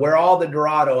 where all the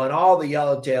Dorado and all the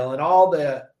Yellowtail and all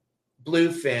the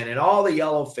Bluefin and all the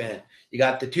Yellowfin. You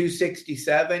got the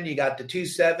 267, you got the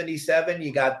 277,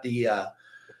 you got the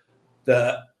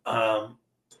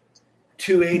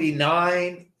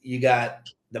 289, you got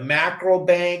the Mackerel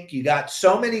Bank. You got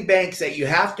so many banks that you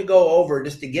have to go over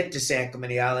just to get to San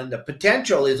Clemente Island. The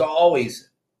potential is always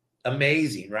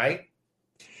amazing, right?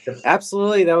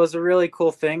 Absolutely. That was a really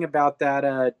cool thing about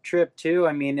that trip, too.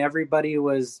 I mean, everybody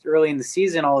was early in the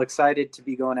season all excited to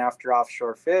be going after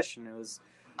offshore fish. And it was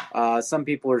some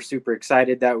people were super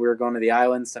excited that we were going to the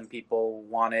island. Some people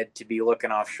wanted to be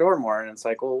looking offshore more. And it's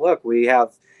like, well, look, we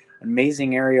have an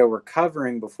amazing area we're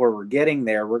covering before we're getting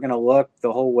there. We're going to look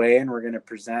the whole way, and we're going to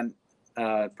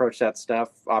approach that stuff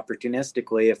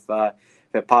opportunistically if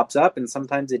it pops up. And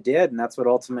sometimes it did. And that's what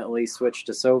ultimately switched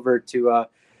us over to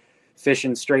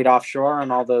fishing straight offshore on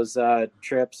all those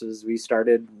trips, as we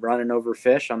started running over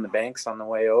fish on the banks on the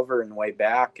way over and way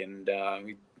back. And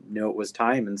we knew it was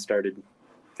time and started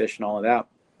fishing all of that.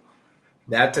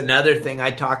 That's another thing.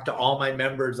 I talk to all my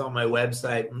members on my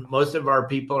website. Most of our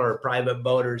people are private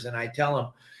boaters, and I tell them,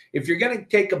 if you're going to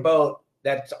take a boat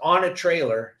that's on a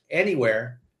trailer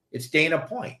anywhere, it's Dana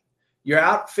Point. You're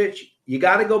out fishing. You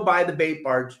got to go buy the bait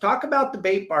barge. Talk about the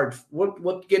bait barge.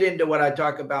 We'll get into what I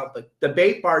talk about, but the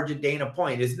bait barge at Dana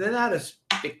Point, isn't that a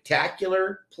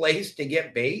spectacular place to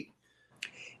get bait?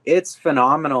 It's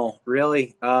phenomenal,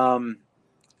 really.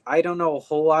 I don't know a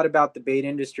whole lot about the bait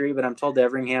industry, but I'm told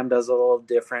Everingham does a little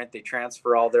different. They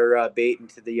transfer all their bait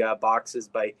into the boxes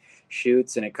by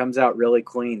chutes, and it comes out really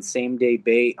clean. Same day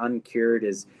bait, uncured,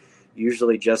 is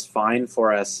usually just fine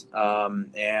for us.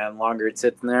 And longer it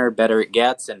sits in there, better it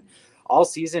gets. And all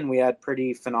season we had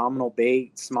pretty phenomenal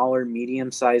bait, smaller,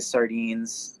 medium-sized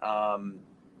sardines, and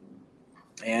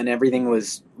everything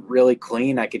was really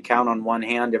clean. I could count on one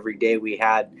hand every day we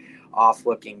had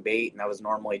off-looking bait, and that was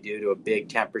normally due to a big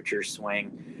temperature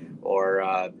swing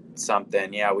or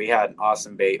something. Yeah, we had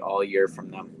awesome bait all year from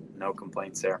them. No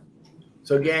complaints there.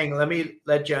 So, gang, let me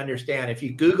let you understand. If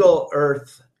you Google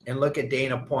Earth and look at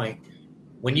Dana Point,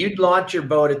 when you launch your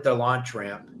boat at the launch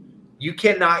ramp, you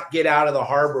cannot get out of the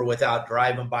harbor without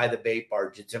driving by the bait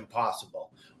barge. It's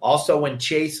impossible. Also, when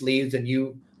Chase leaves and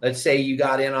let's say you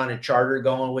got in on a charter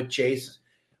going with Chase,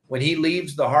 when he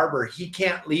leaves the harbor, he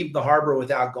can't leave the harbor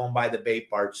without going by the bait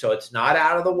barge. So it's not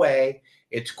out of the way.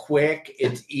 It's quick.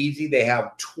 It's easy. They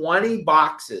have 20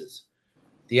 boxes.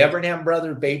 The Everingham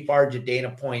Brothers bait barge at Dana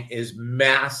Point is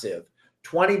massive.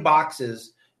 20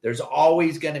 boxes. There's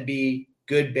always going to be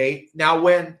good bait. Now,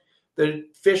 when the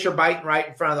fish are biting right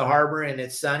in front of the harbor and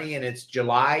it's sunny and it's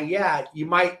July, yeah, you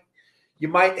might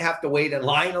have to wait in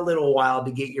line a little while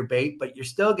to get your bait, but you're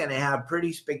still going to have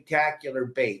pretty spectacular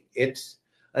bait. It's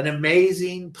an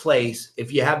amazing place.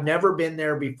 If you have never been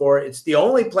there before, it's the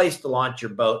only place to launch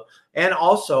your boat. And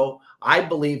also, I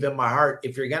believe in my heart,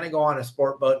 if you're going to go on a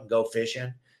sport boat and go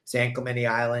fishing, San Clemente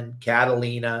Island,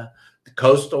 Catalina, the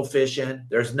coastal fishing,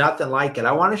 there's nothing like it.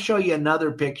 I want to show you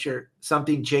another picture,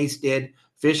 something Chase did,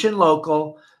 fishing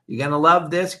local. You're going to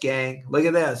love this, gang. Look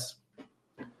at this.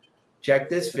 Check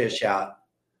this fish out.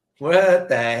 What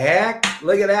the heck?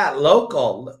 Look at that,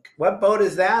 local. Look, what boat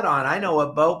is that on? I know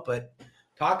what boat, but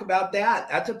talk about that.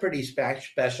 That's a pretty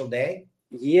special day.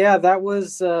 Yeah, that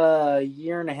was a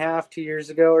year and a half, 2 years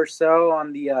ago or so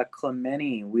on the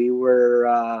Clemente. We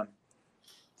were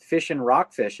fishing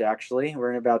rockfish, actually.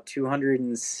 We're in about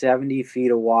 270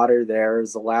 feet of water there. It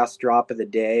was the last drop of the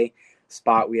day.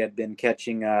 Spot we had been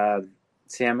catching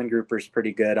salmon groupers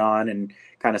pretty good on, and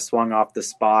kind of swung off the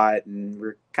spot, and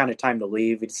we're kind of time to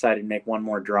leave. We decided to make one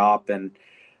more drop, and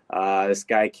This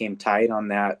guy came tight on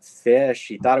that fish.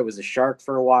 He thought it was a shark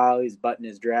for a while. He was butting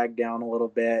his drag down a little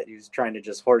bit. He was trying to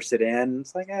just horse it in.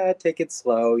 It's like, take it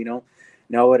slow,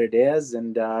 know what it is.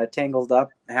 And tangled up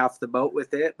half the boat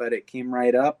with it, but it came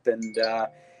right up. And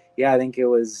I think it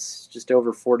was just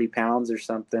over 40 pounds or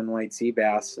something, white sea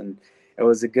bass. And it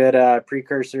was a good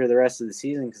precursor to the rest of the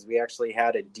season because we actually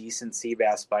had a decent sea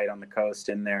bass bite on the coast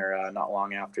in there not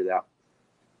long after that.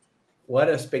 What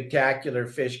a spectacular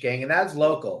fish, gang. And that's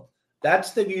local.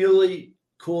 That's the really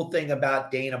cool thing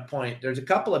about Dana Point. There's a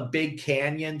couple of big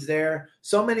canyons there.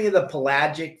 So many of the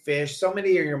pelagic fish, so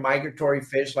many of your migratory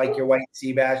fish like your white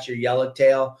sea bass, your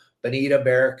yellowtail, bonita,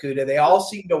 barracuda, they all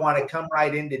seem to want to come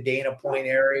right into Dana Point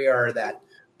area or that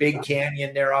big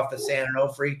canyon there off of San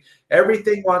Onofre.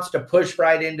 Everything wants to push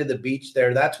right into the beach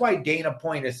there. That's why Dana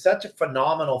Point is such a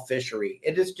phenomenal fishery.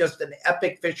 It is just an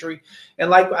epic fishery. And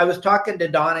like I was talking to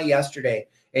Donna yesterday,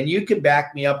 and you can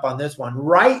back me up on this one.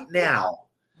 Right now,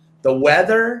 the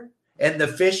weather and the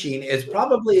fishing is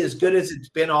probably as good as it's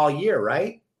been all year,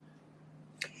 right?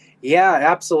 Yeah,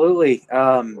 absolutely.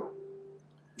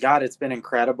 God, it's been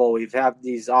incredible. We've had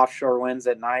these offshore winds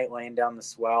at night laying down the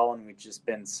swell, and we've just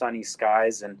been sunny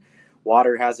skies, and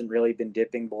water hasn't really been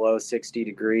dipping below 60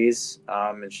 degrees.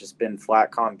 It's just been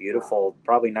flat, calm, beautiful,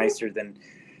 probably nicer than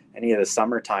any of the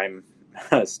summertime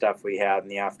stuff we had in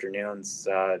the afternoons.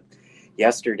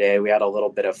 Yesterday, we had a little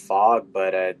bit of fog,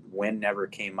 but wind never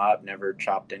came up, never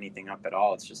chopped anything up at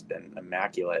all. It's just been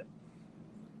immaculate.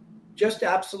 Just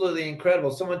absolutely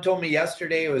incredible. Someone told me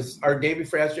yesterday, our day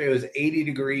before yesterday, it was 80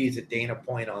 degrees at Dana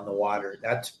Point on the water.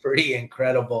 That's pretty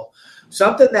incredible.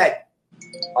 Something that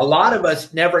a lot of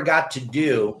us never got to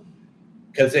do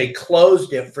because they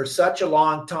closed it for such a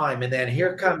long time. And then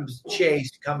here comes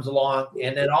Chase comes along,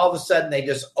 and then all of a sudden they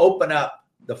just open up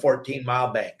the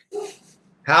 14-mile bank.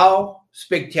 How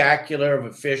spectacular of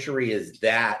a fishery is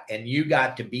that? And you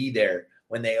got to be there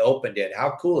when they opened it.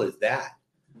 How cool is that?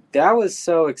 That was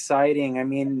so exciting. I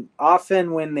mean,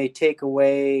 often when they take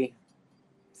away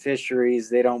fisheries,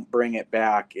 they don't bring it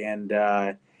back. And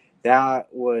that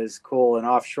was cool. An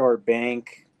offshore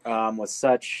bank with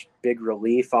such big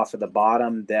relief off of the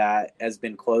bottom that has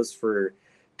been closed for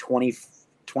 20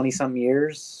 some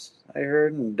years, I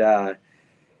heard. And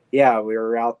we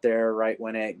were out there right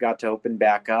when it got to open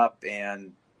back up.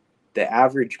 And the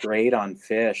average grade on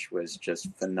fish was just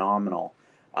phenomenal.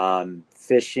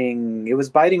 Fishing, it was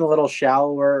biting a little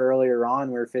shallower earlier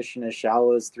on. We were fishing as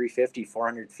shallow as 350,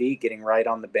 400 feet, getting right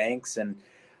on the banks, and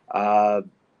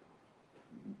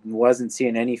wasn't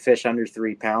seeing any fish under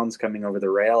 3 pounds coming over the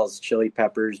rails. Chili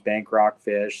peppers, bank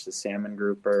rockfish, the salmon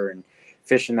grouper, and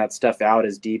fishing that stuff out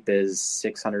as deep as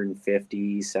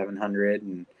 650, 700,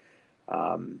 and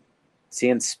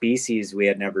seeing species we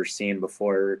had never seen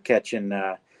before. Catching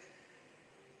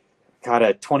caught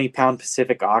a 20-pound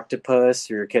Pacific octopus.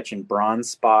 We were catching bronze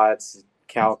spots,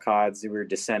 cowcods. We were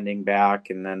descending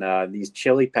back. And then these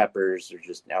chili peppers are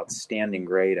just outstanding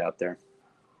grade out there.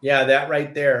 Yeah, that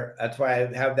right there. That's why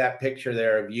I have that picture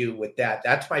there of you with that.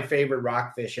 That's my favorite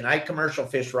rockfish. And I commercial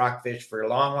fish rockfish for a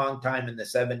long, long time in the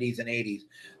 70s and 80s.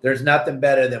 There's nothing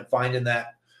better than finding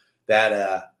that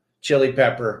chili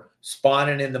pepper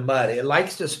spawning in the mud. It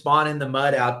likes to spawn in the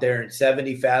mud out there in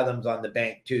 70 fathoms on the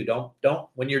bank too. Don't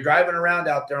when you're driving around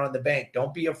out there on the bank,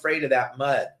 don't be afraid of that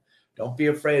mud. Don't be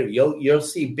afraid of it. You'll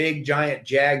see big giant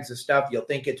jags of stuff. You'll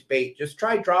think it's bait. Just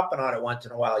try dropping on it once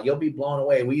in a while. You'll be blown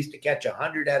away. We used to catch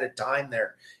 100 at a time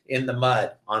there in the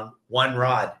mud on one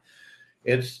rod.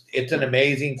 It's an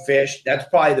amazing fish. That's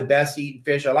probably the best eating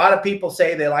fish. A lot of people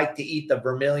say they like to eat the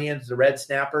vermilions, the red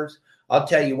snappers. I'll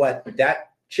tell you what, that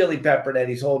chili pepper that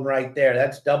he's holding right there,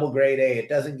 that's double grade A. It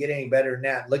doesn't get any better than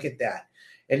that. Look at that.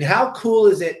 And how cool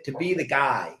is it to be the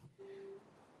guy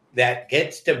that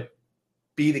gets to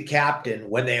be the captain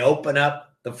when they open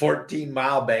up the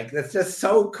 14-mile bank? That's just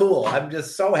so cool. I'm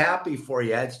just so happy for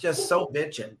you. It's just so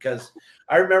bitching because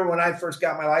I remember when I first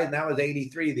got my license, that was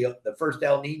 83, the first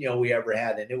El Nino we ever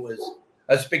had, and it was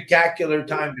a spectacular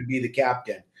time to be the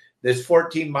captain. This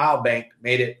 14-mile bank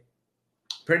made it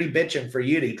pretty bitching for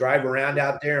you to drive around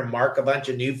out there and mark a bunch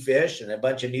of new fish and a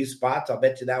bunch of new spots. I'll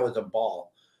bet you that was a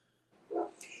ball.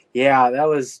 Yeah, that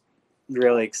was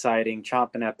really exciting,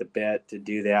 chomping at the bit to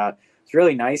do that. It's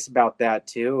really nice about that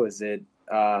too is it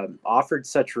offered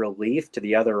such relief to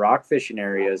the other rock fishing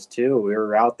areas too. We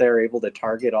were out there able to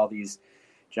target all these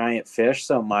giant fish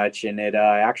so much, and it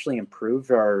actually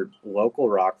improved our local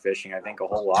rock fishing, I think, a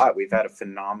whole lot. We've had a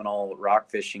phenomenal rock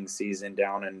fishing season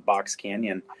down in Box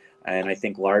Canyon. And I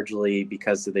think largely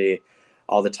because of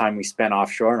all the time we spent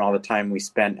offshore and all the time we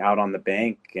spent out on the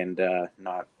bank and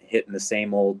not hitting the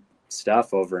same old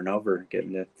stuff over and over,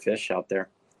 getting to fish out there.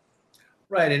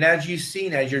 Right. And as you've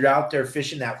seen, as you're out there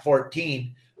fishing that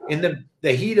 14, in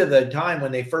the heat of the time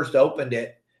when they first opened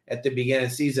it at the beginning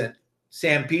of the season,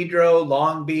 San Pedro,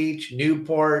 Long Beach,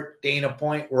 Newport, Dana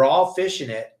Point, we're all fishing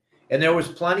it. And there was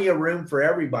plenty of room for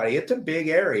everybody. It's a big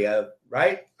area,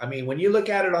 right? I mean, when you look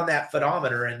at it on that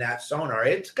photometer and that sonar,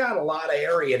 it's got a lot of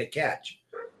area to catch.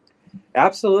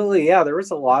 Absolutely, yeah. There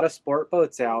was a lot of sport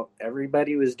boats out.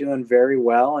 Everybody was doing very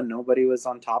well, and nobody was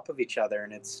on top of each other.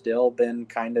 And it's still been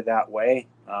kind of that way.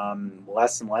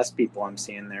 Less and less people I'm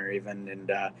seeing there, even.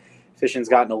 And fishing's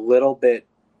gotten a little bit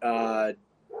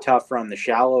tougher on the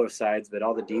shallow sides, but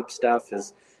all the deep stuff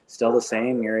is still the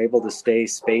same. You're able to stay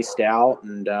spaced out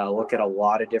and look at a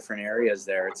lot of different areas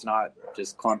there. It's not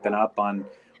just clumping up on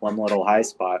one little high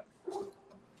spot.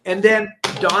 And then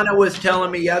Donna was telling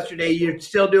me yesterday you're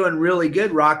still doing really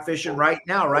good rock fishing right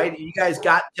now, right? You guys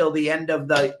got till the end of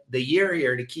the year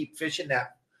here to keep fishing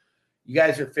that. You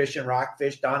guys are fishing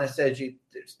rockfish. Donna says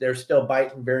they're still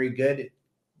biting very good.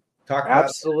 Talk about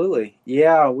Absolutely.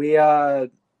 Yeah, we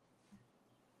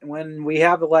when we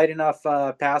have a light enough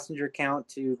passenger count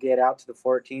to get out to the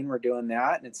 14, we're doing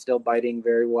that, and it's still biting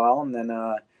very well. And then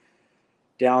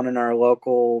down in our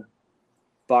local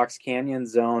Box Canyon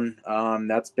zone,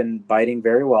 that's been biting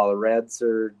very well. The reds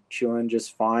are chewing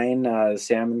just fine,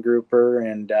 salmon grouper,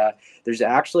 and there's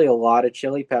actually a lot of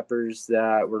chili peppers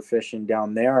that we're fishing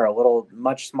down there, a little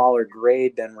much smaller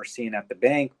grade than we're seeing at the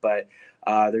bank, but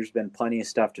there's been plenty of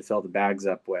stuff to fill the bags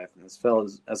up with, and as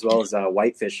well as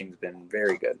white fishing's been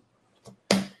very good.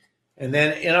 And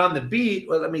then in on the beach,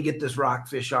 well, let me get this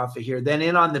rockfish off of here. Then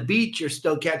in on the beach, you're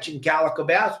still catching calico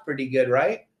bass pretty good,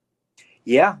 right?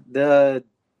 Yeah, the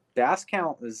bass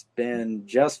count has been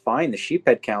just fine. The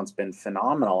sheephead count's been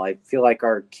phenomenal. I feel like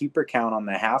our keeper count on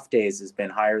the half days has been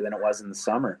higher than it was in the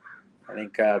summer. I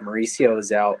think Mauricio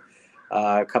was out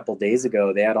a couple days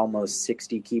ago. They had almost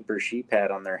 60 keeper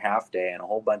sheephead on their half day and a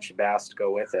whole bunch of bass to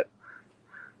go with it.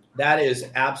 That is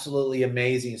absolutely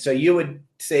amazing. So you would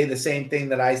say the same thing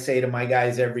that I say to my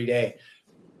guys every day.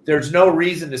 There's no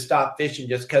reason to stop fishing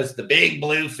just because the big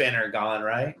bluefin are gone,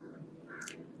 right?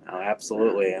 Oh,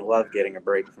 absolutely. I love getting a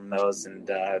break from those and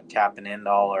tapping into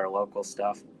all our local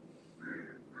stuff.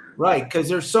 Right, because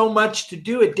there's so much to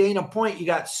do at Dana Point. You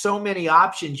got so many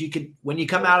options. You could, when you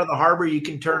come out of the harbor, you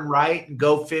can turn right and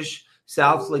go fish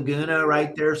South Laguna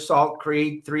right there, Salt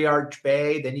Creek, Three Arch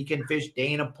Bay. Then you can fish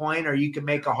Dana Point, or you can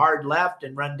make a hard left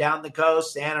and run down the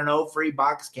coast, San Onofre,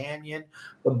 Box Canyon,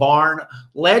 the Barn.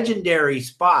 Legendary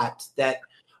spots that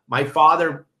my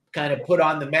father kind of put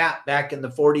on the map back in the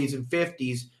 40s and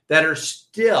 50s that are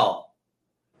still,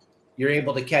 you're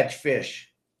able to catch fish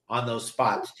on those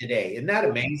spots today. Isn't that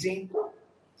amazing?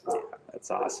 Yeah,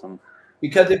 that's awesome.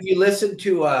 Because if you listen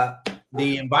to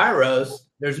the Enviros,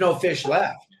 there's no fish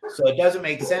left. So it doesn't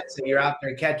make sense that you're out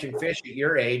there catching fish at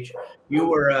your age. You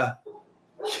were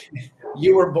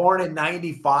born in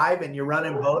 95 and you're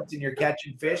running boats and you're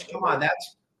catching fish. Come on,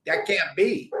 that can't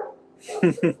be.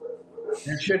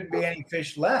 There shouldn't be any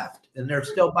fish left. And they're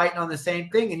still biting on the same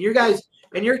thing. And you're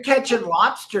catching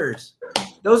lobsters.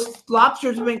 Those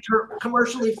lobsters have been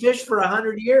commercially fished for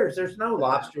 100 years. There's no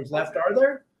lobsters left, are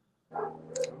there?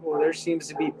 Well, there seems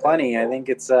to be plenty. I think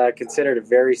it's considered a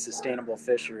very sustainable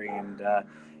fishery. And,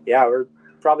 yeah, we're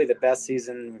probably the best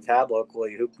season we've had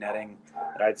locally hoop netting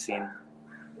that I've seen.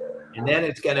 And then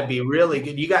it's going to be really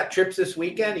good. You got trips this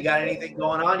weekend? You got anything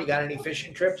going on? You got any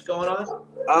fishing trips going on?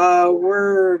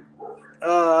 We're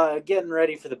getting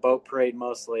ready for the boat parade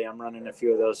mostly. I'm running a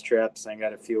few of those trips. I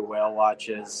got a few whale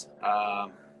watches. Yeah,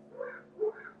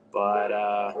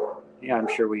 I'm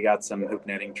sure we got some hoop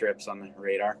netting trips on the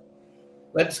radar.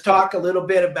 Let's talk a little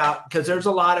bit about, because there's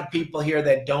a lot of people here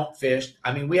that don't fish.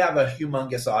 I mean, we have a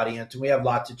humongous audience, and we have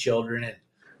lots of children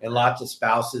and lots of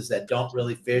spouses that don't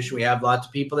really fish. We have lots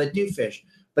of people that do fish.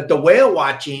 But the whale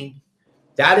watching,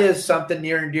 that is something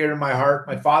near and dear to my heart.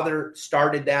 My father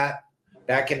started that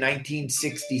back in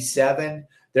 1967.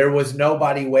 There was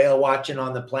nobody whale watching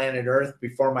on the planet Earth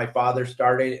before my father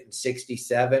started it in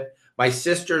 67. My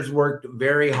sisters worked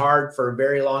very hard for a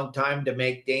very long time to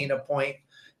make Dana Point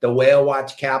the whale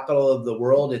watch capital of the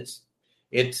world. It's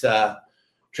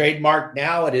trademarked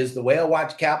now. It is the whale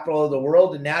watch capital of the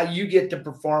world. And now you get to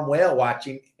perform whale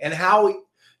watching. And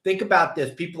think about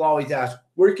this. People always ask,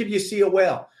 where could you see a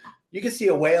whale? You can see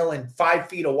a whale in 5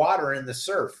 feet of water in the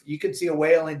surf. You can see a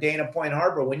whale in Dana Point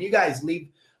Harbor. When you guys leave,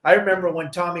 I remember when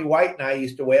Tommy White and I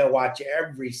used to whale watch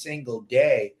every single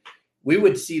day. We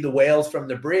would see the whales from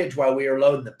the bridge while we were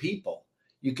loading the people.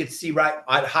 You could see right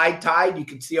at high tide, you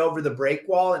could see over the break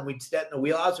wall, and we'd sit in the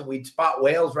wheelhouse and we'd spot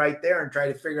whales right there and try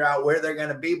to figure out where they're going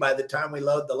to be by the time we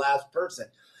load the last person.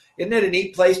 Isn't it a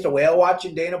neat place to whale watch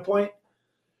in Dana Point?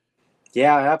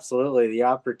 Yeah, absolutely. The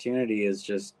opportunity is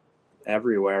just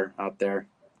everywhere out there.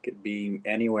 Could be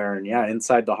anywhere. And yeah,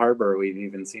 inside the harbor, we've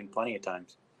even seen plenty of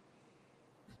times.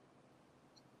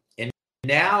 And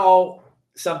now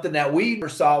something that we never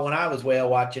saw when I was whale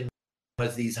watching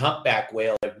was these humpback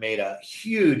whales have made a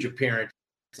huge appearance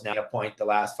now at a point the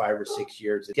last 5 or 6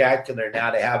 years. It's spectacular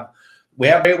now to have. We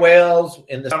have gray whales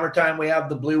in the summertime. We have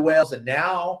the blue whales, and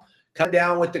now come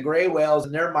down with the gray whales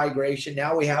and their migration.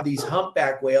 Now we have these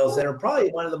humpback whales that are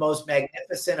probably one of the most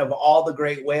magnificent of all the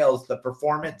great whales. The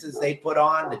performances they put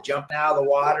on, the jumping out of the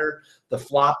water, the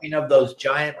flopping of those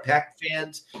giant pec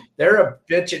fins. They're a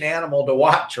bitchin' animal to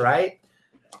watch, right?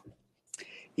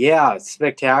 Yeah, it's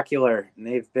spectacular. And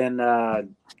they've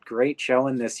been great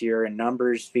showing this year in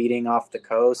numbers, feeding off the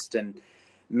coast and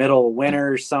middle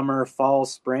winter, summer, fall,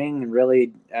 spring, and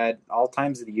really at all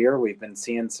times of the year we've been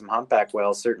seeing some humpback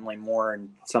whales, certainly more and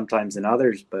sometimes than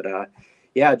others. But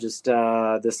yeah, just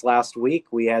this last week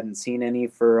we hadn't seen any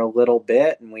for a little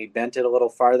bit, and we bent it a little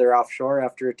farther offshore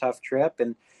after a tough trip,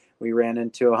 and we ran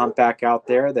into a humpback out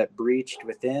there that breached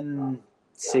within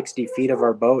 60 feet of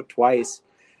our boat twice.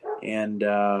 And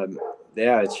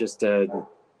yeah, it's just a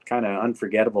kind of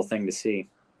unforgettable thing to see.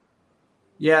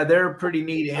 Yeah, they're a pretty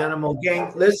neat animal.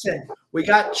 Gang, listen, we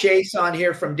got Chase on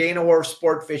here from Dana Wharf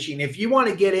Sport Fishing. If you want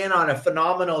to get in on a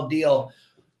phenomenal deal,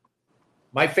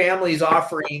 my family's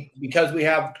offering, because we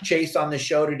have Chase on the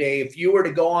show today, if you were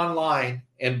to go online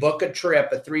and book a trip,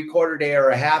 a 3/4 day or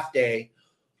a half day,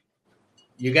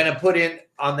 you're going to put in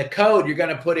on the code, you're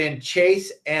going to put in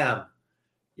Chase M.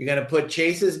 You're going to put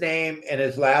Chase's name and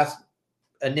his last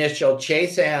initial,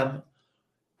 Chase M,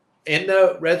 in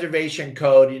the reservation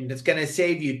code, and it's going to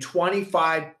save you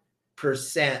 25%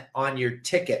 on your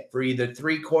ticket for either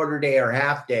 3/4 day or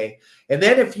half day. And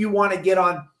then if you want to get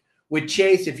on with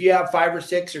Chase, if you have 5 or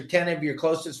 6 or 10 of your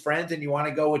closest friends and you want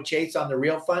to go with Chase on the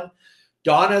Real Fun,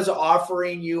 Donna's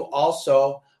offering you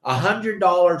also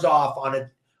 $100 off on it.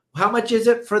 How much is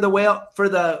it for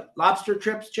the lobster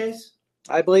trips, Chase?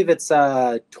 I believe it's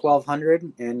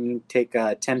 $1,200, and you take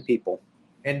 10 people.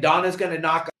 And Donna's going to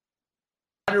knock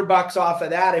 $100 off of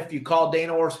that if you call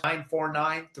Dana Wharf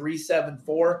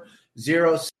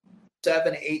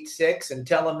 949-374-0786 and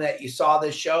tell them that you saw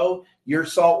this show, your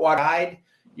saltwater guide.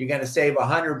 You're going to save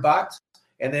 $100.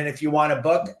 And then if you want to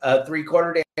book a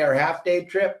 3/4 day or half day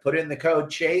trip, put in the code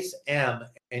Chase M,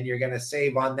 and you're going to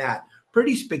save on that.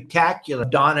 Pretty spectacular,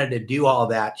 Donna, to do all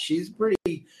that. She's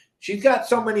got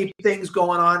so many things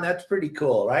going on. That's pretty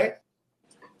cool, right?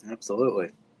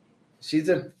 Absolutely.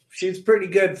 She's pretty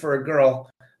good for a girl.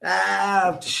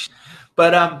 But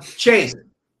Chase,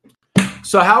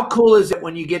 so how cool is it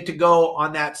when you get to go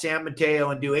on that San Mateo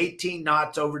and do 18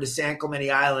 knots over to San Clemente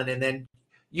Island, and then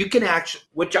you can actually,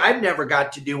 which I've never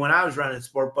got to do when I was running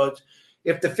sport boats,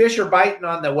 if the fish are biting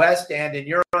on the west end and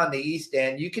you're on the east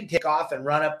end, you can take off and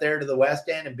run up there to the west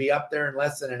end and be up there in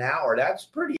less than an hour. That's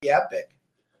pretty epic.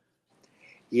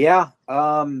 Yeah.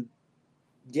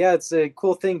 Yeah, it's a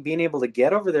cool thing being able to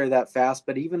get over there that fast.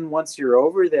 But even once you're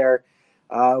over there,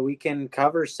 we can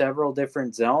cover several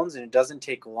different zones, and it doesn't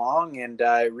take long. And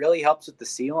it really helps with the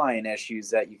sea lion issues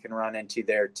that you can run into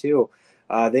there too.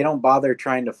 They don't bother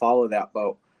trying to follow that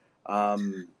boat.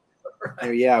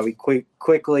 Yeah, we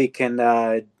quickly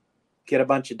can get a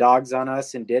bunch of dogs on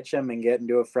us and ditch them and get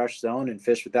into a fresh zone and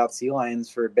fish without sea lions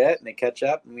for a bit, and they catch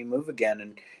up and we move again.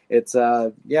 And it's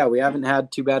yeah, we haven't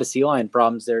had too bad of sea lion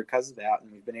problems there because of that,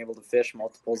 and we've been able to fish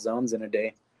multiple zones in a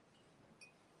day.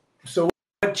 So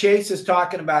what Chase is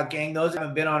talking about, gang, those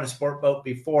haven't been on a sport boat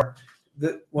before.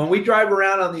 When we drive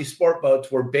around on these sport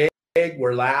boats, we're big,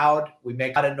 we're loud, we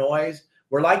make a lot of noise.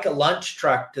 We're like a lunch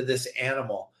truck to this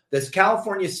animal. This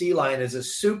California sea lion is a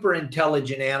super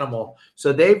intelligent animal.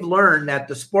 So they've learned that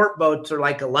the sport boats are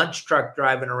like a lunch truck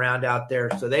driving around out there.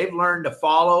 So they've learned to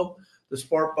follow the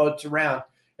sport boats around.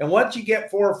 And once you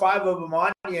get 4 or 5 of them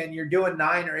on you and you're doing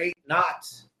 9 or 8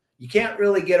 knots, you can't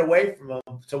really get away from them.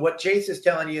 So what Chase is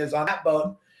telling you is on that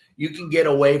boat, you can get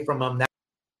away from them.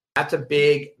 That's a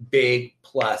big, big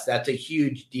plus. That's a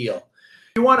huge deal.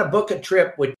 If you want to book a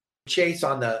trip with Chase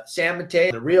on the San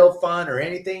Mateo, the Real Fun, or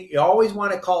anything, you always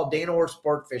want to call Dana Wharf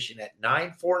Sport Fishing at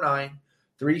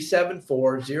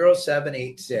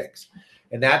 949-374-0786.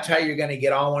 And that's how you're going to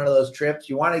get on one of those trips.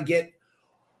 You want to get,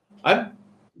 I'm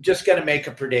just going to make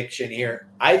a prediction here.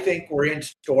 I think we're in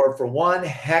store for one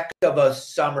heck of a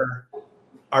spring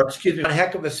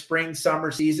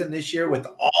summer season this year with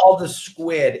all the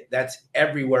squid that's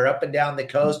everywhere up and down the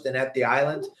coast and at the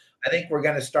islands. I think we're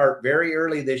going to start very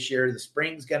early this year. The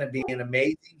spring's going to be an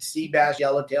amazing sea bass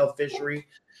yellowtail fishery.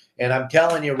 And I'm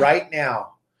telling you right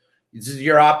now, This is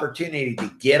your opportunity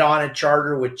to get on a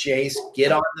charter with Chase,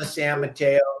 get on the San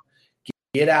Mateo,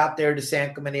 get out there to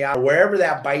San Clemente, wherever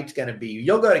that bite's going to be.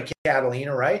 You'll go to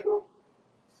Catalina, right?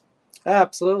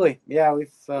 Absolutely. Yeah,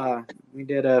 we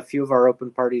did a few of our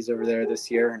open parties over there this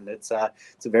year, and it's a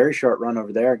very short run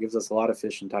over there. It gives us a lot of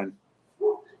fishing time.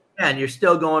 Yeah, and you're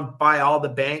still going by all the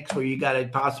banks where you got a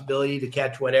possibility to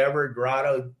catch whatever,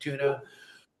 grotto, tuna,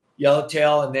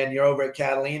 yellowtail, and then you're over at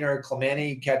Catalina or Clemente,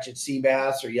 you catch it sea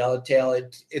bass or yellowtail.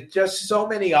 It's just so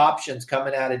many options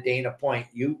coming out of Dana Point.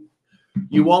 You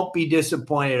won't be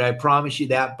disappointed, I promise you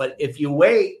that. But if you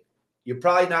wait, you're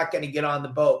probably not going to get on the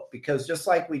boat, because just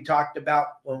like we talked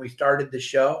about when we started the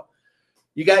show,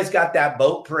 you guys got that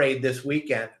boat parade this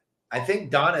weekend. I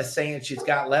think Donna's saying she's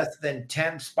got less than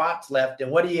 10 spots left. And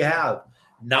what do you have?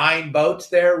 9 boats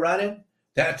there running?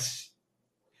 That's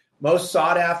most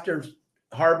sought after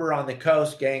harbor on the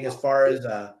coast, gang, as far as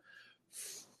a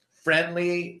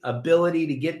friendly ability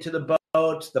to get to the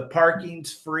boats. The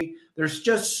parking's free. There's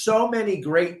just so many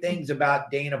great things about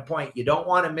Dana Point. You don't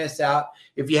want to miss out.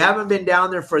 If you haven't been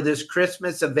down there for this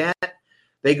Christmas event,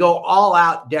 they go all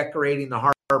out decorating the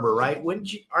harbor, right?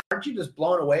 Aren't you just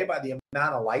blown away by the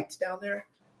amount of lights down there?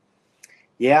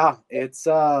 Yeah, it's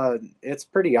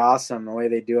pretty awesome the way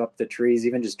they do up the trees.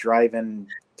 Even just driving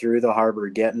through the harbor,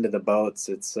 getting to the boats,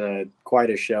 it's quite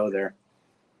a show there.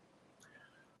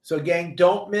 So, gang,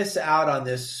 don't miss out on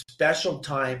this special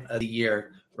time of the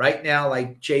year. Right now,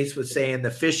 like Chase was saying, the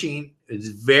fishing is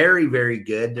very, very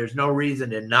good. There's no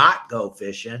reason to not go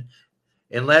fishing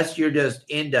unless you're just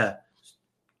into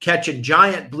catching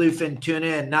giant bluefin tuna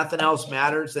and nothing else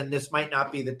matters, then this might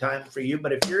not be the time for you.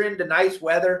 But if you're into nice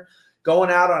weather, going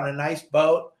out on a nice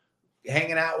boat,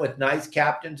 hanging out with nice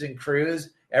captains and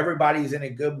crews, everybody's in a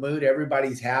good mood,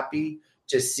 everybody's happy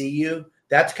to see you.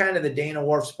 That's kind of the Dana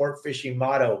Wharf Sport Fishing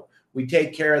motto. We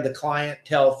take care of the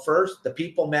clientele first. The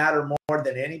people matter more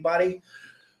than anybody.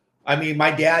 I mean,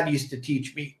 my dad used to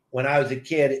teach me when I was a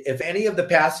kid, if any of the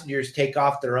passengers take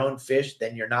off their own fish,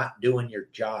 then you're not doing your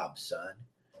job, son.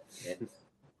 And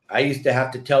I used to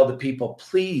have to tell the people,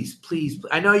 please,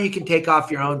 I know you can take off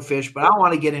your own fish, but I don't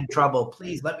want to get in trouble.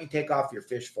 Please let me take off your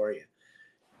fish for you.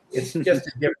 It's just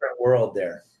a different world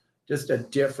there. Just a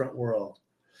different world.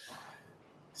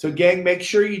 So, gang, make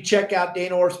sure you check out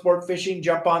Dana Wharf Sport Fishing.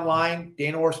 Jump online,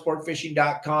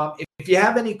 DanaWharfSportFishing.com. If you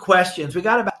have any questions, we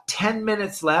got about 10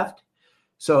 minutes left.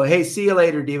 So, hey, see you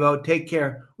later, Devo. Take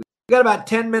care. We got about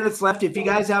 10 minutes left. If you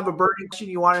guys have a burning question,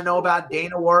 you want to know about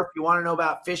Dana Wharf, you want to know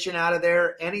about fishing out of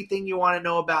there, anything you want to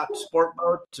know about sport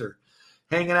boats or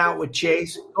hanging out with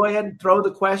Chase, go ahead and throw the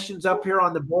questions up here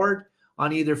on the board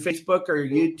on either Facebook or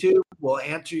YouTube. We'll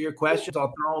answer your questions.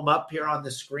 I'll throw them up here on the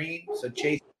screen so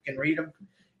Chase can read them,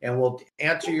 and we'll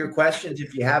answer your questions.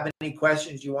 If you have any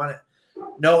questions, you want to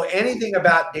know anything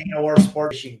about Dana Wharf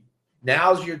Sport Fishing,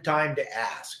 now's your time to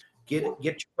ask. Get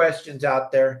your questions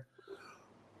out there.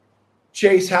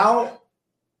 Chase, how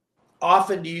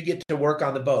often do you get to work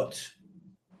on the boats?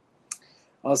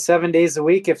 Well, 7 days a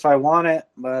week if I want it,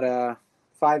 but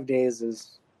 5 days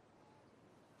is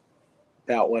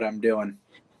about what I'm doing.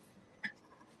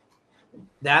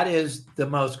 That is the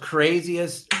most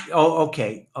craziest. Oh,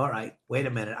 okay. All right. Wait a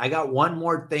minute. I got one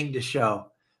more thing to show.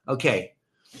 Okay.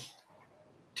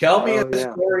 Tell me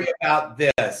a story about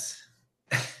this.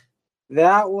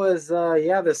 That was,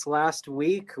 this last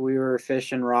week we were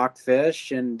fishing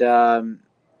rockfish, and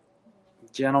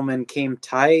gentleman came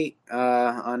tight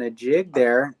on a jig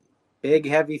there. Big,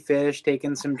 heavy fish,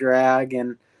 taking some drag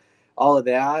and all of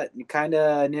that. You kind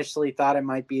of initially thought it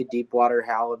might be a deep water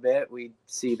halibut. We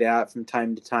see that from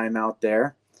time to time out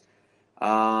there.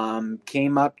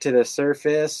 Came up to the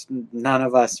surface. None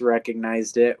of us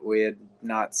recognized it. We had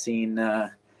not seen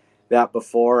that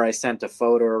before. I sent a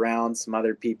photo around. Some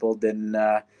other people didn't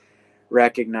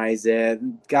recognize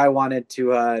it. Guy wanted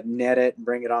to net it and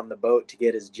bring it on the boat to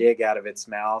get his jig out of its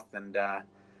mouth, and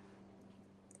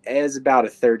it was about a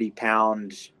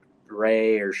 30-pound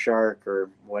ray or shark or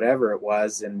whatever it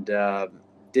was, and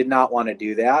did not want to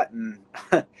do that. And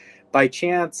by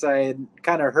chance, I had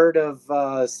kind of heard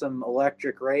of some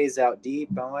electric rays out deep.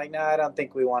 I'm like, no, I don't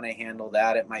think we want to handle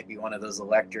that. It might be one of those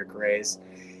electric rays.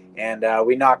 And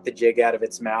we knocked the jig out of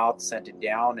its mouth, sent it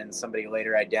down, and somebody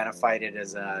later identified it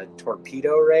as a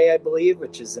torpedo ray, I believe,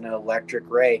 which is an electric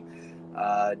ray,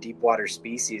 deep water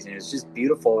species. And it was just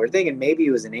beautiful. We're thinking maybe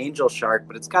it was an angel shark,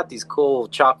 but it's got these cool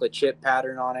chocolate chip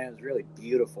pattern on it. It was really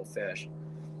beautiful fish.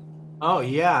 Oh,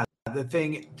 yeah. The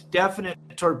thing, definite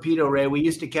torpedo ray. We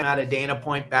used to come out of Dana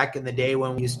Point back in the day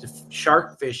when we used to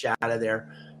shark fish out of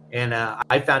there. And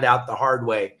I found out the hard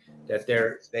way. that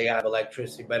they have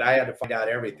electricity. But I had to find out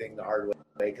everything the hard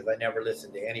way because I never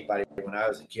listened to anybody when I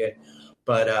was a kid.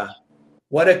 But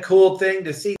what a cool thing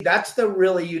to see. That's the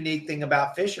really unique thing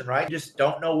about fishing, right? You just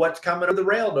don't know what's coming over the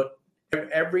rail. But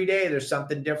every day there's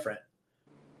something different.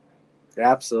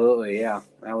 Absolutely, yeah.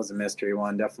 That was a mystery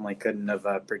one. Definitely couldn't have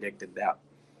predicted that.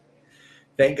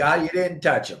 Thank God you didn't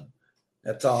touch them.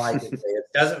 That's all I can say. It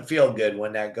doesn't feel good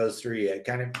when that goes through you. You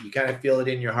kind of feel it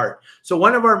in your heart. So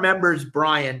one of our members,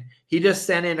 Brian, he just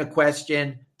sent in a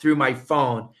question through my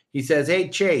phone. He says, "Hey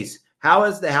Chase, how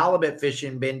has the halibut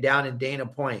fishing been down in Dana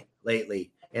Point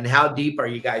lately? And how deep are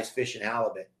you guys fishing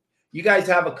halibut? You guys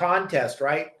have a contest,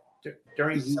 right?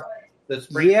 During the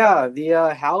spring." Yeah,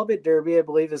 the halibut derby, I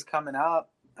believe, is coming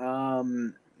up.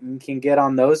 You can get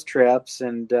on those trips,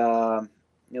 and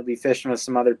you'll be fishing with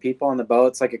some other people on the boat.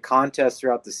 It's like a contest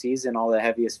throughout the season. All the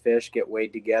heaviest fish get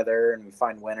weighed together, and we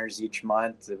find winners each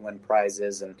month and win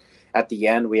prizes. And at the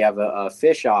end, we have a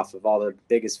fish off of all the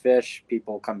biggest fish.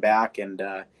 People come back and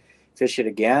fish it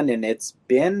again, and it's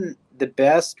been the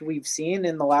best we've seen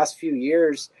in the last few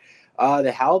years.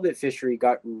 The halibut fishery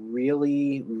got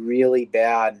really, really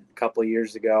bad a couple of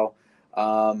years ago.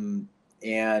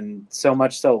 And so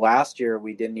much so last year,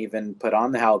 we didn't even put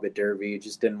on the halibut derby. You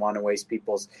just didn't want to waste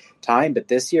people's time. But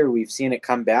this year, we've seen it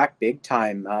come back big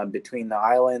time between the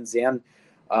islands and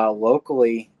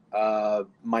locally.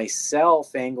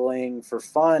 Myself angling for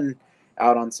fun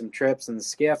out on some trips in the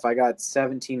skiff. I got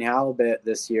 17 halibut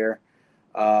this year,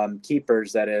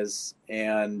 keepers that is,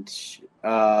 and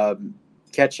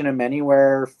catching them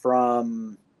anywhere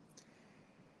from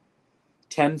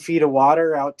 10 feet of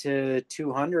water out to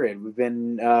 200. We've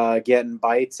been getting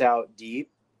bites out deep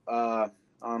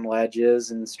on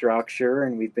ledges and structure,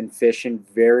 and we've been fishing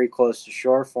very close to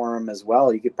shore for them as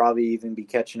well. You could probably even be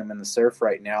catching them in the surf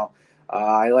right now.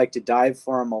 I like to dive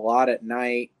for them a lot at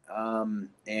night,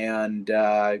 and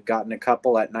gotten a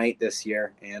couple at night this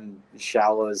year, and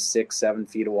shallow as 6-7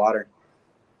 feet of water.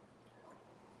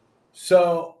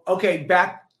 So, okay,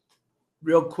 back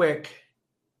real quick.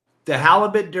 The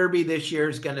halibut derby this year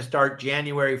is going to start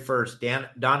January 1st.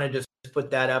 Donna just put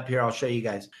that up here. I'll show you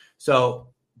guys. So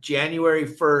January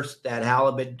 1st, that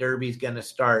halibut derby is going to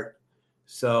start.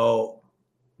 So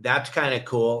that's kind of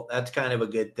cool. That's kind of a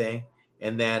good thing.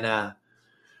 And then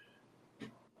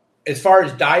as far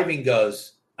as diving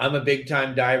goes, I'm a big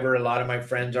time diver. A lot of my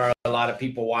friends are, a lot of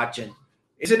people watching.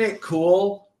 Isn't it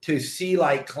cool to see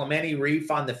like Clementi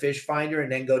Reef on the fish finder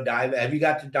and then go dive? Have you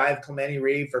got to dive Clementi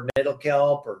Reef or Middle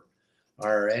Kelp or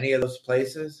any of those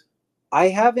places? I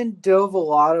haven't dove a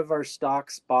lot of our stock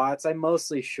spots. I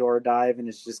mostly shore dive, and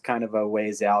it's just kind of a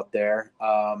ways out there.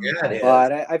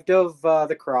 But I've dove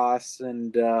the cross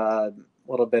and a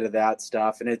little bit of that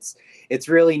stuff, and it's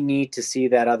really neat to see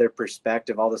that other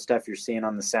perspective, all the stuff you're seeing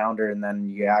on the sounder, and then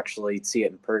you actually see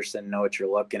it in person, know what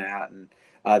you're looking at, and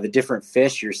the different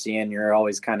fish you're seeing. You're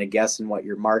always kind of guessing what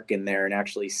you're marking there and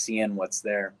actually seeing what's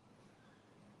there.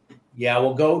 Yeah,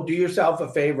 well, go do yourself a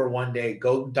favor one day.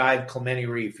 Go dive Clementi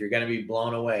Reef. You're going to be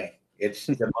blown away. It's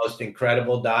the most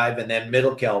incredible dive. And then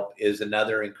Middle Kelp is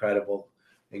another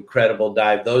incredible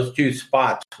dive. Those two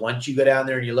spots, once you go down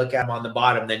there and you look at them on the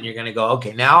bottom, then you're going to go,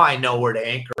 okay, now I know where to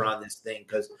anchor on this thing,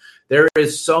 because there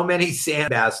is so many sand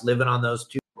bass living on those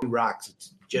two rocks.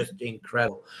 It's just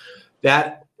incredible.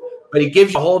 But it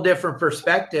gives you a whole different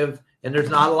perspective, and there's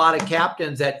not a lot of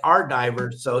captains that are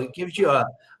divers, so it gives you a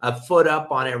foot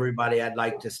up on everybody, I'd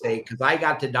like to say, because I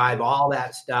got to dive all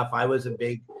that stuff. I was a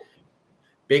big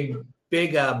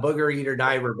booger eater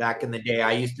diver back in the day.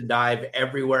 I used to dive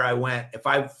everywhere I went. If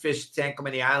I fished San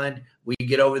Clemente Island, we'd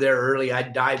get over there early.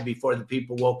 I'd dive before the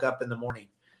people woke up in the morning.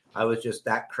 I was just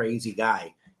that crazy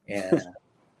guy. And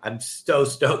I'm so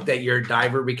stoked that you're a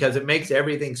diver, because it makes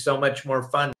everything so much more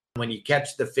fun. When you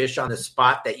catch the fish on the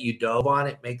spot that you dove on,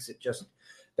 it makes it just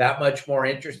that much more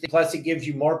interesting. Plus, it gives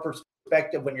you more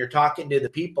perspective when you're talking to the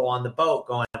people on the boat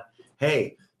going,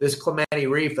 hey, this Clementi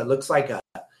Reef, it looks like a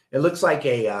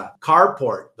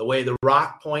carport, the way the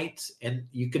rock points, and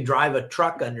you can drive a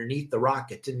truck underneath the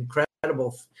rock. It's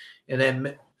incredible. And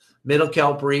then Middle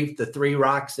Kelp Reef, the 3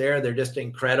 rocks there, they're just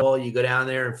incredible. You go down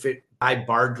there and dive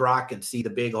Barge Rock and see the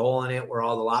big hole in it where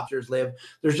all the lobsters live.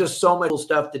 There's just so much cool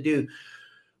stuff to do.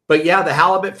 But yeah, the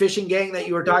halibut fishing gang that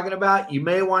you were talking about, you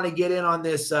may want to get in on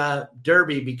this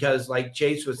derby, because like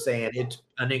Chase was saying, it's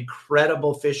an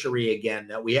incredible fishery again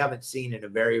that we haven't seen in a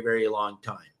very, very long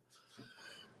time.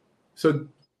 So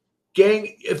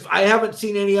gang, if I haven't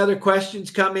seen any other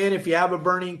questions come in, if you have a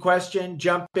burning question,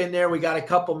 jump in there. We got a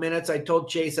couple minutes. I told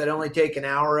Chase I'd only take an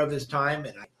hour of his time,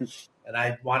 and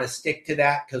I want to stick to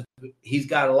that, because he's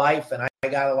got a life and I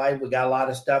got a life. We got a lot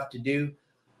of stuff to do.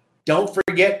 Don't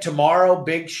forget tomorrow,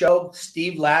 big show,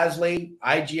 Steve Lasley,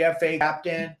 IGFA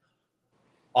captain,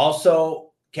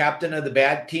 also captain of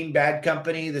the Team Bad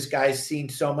Company. This guy's seen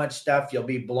so much stuff. You'll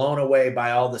be blown away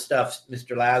by all the stuff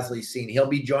Mr. Lasley's seen. He'll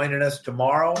be joining us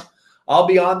tomorrow. I'll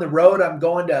be on the road. I'm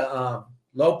going to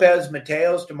Lopez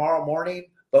Mateos tomorrow morning,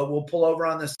 but we'll pull over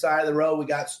on the side of the road. We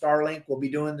got Starlink. We'll be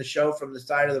doing the show from the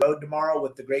side of the road tomorrow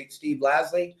with the great Steve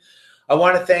Lasley. I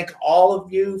want to thank all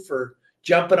of you for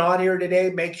jumping on here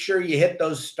today. Make sure you hit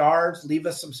those stars. Leave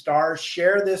us some stars.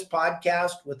 Share this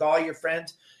podcast with all your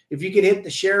friends. If you could hit the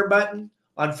share button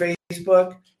on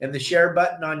Facebook and the share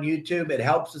button on YouTube, it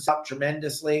helps us out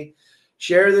tremendously.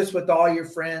 Share this with all your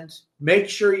friends. Make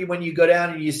sure when you go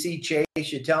down and you see Chase,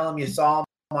 you tell him you saw him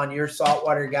on your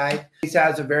Saltwater Guide. Chase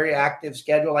has a very active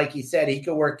schedule. Like he said, he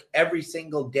could work every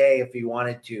single day if he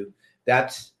wanted to.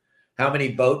 That's how many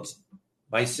boats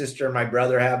my sister and my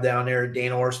brother have down there at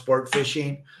Dana Wharf Sport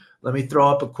Fishing. Let me throw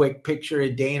up a quick picture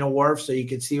of Dana Wharf so you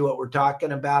can see what we're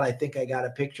talking about. I think I got a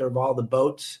picture of all the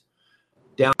boats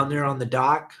down there on the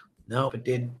dock. Nope, it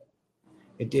didn't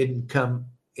come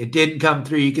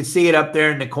through. You can see it up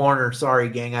there in the corner. Sorry,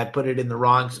 gang. I put it in the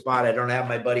wrong spot. I don't have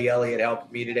my buddy Elliot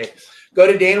helping me today. Go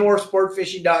to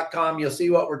DanaWharfSportFishing.com. You'll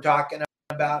see what we're talking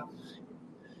about.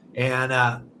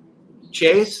 And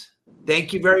Chase,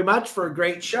 thank you very much for a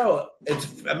great show.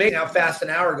 It's amazing how fast an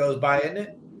hour goes by, isn't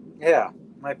it? Yeah,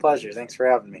 my pleasure. Thanks for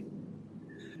having me.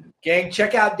 Gang,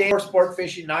 check out Dana Wharf Sport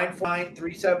Fishing,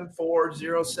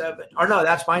 949-374-07. Or no,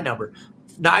 that's my number.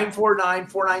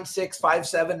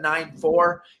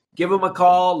 949-496-5794. Give them a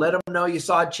call. Let them know you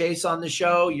saw Chase on the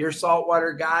show. Your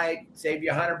Saltwater Guide. Save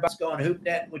you $100 going hoop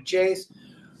netting with Chase.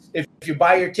 If you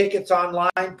buy your tickets online,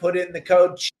 put in the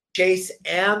code Chase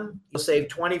M. You'll save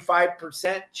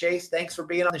 25%. Chase, thanks for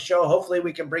being on the show. Hopefully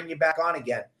we can bring you back on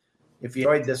again. If you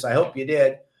enjoyed this, I hope you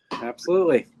did.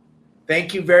 Absolutely.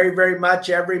 Thank you very, very much,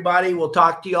 everybody. We'll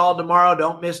talk to you all tomorrow.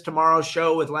 Don't miss tomorrow's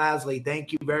show with Lasley.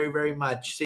 Thank you very, very much. See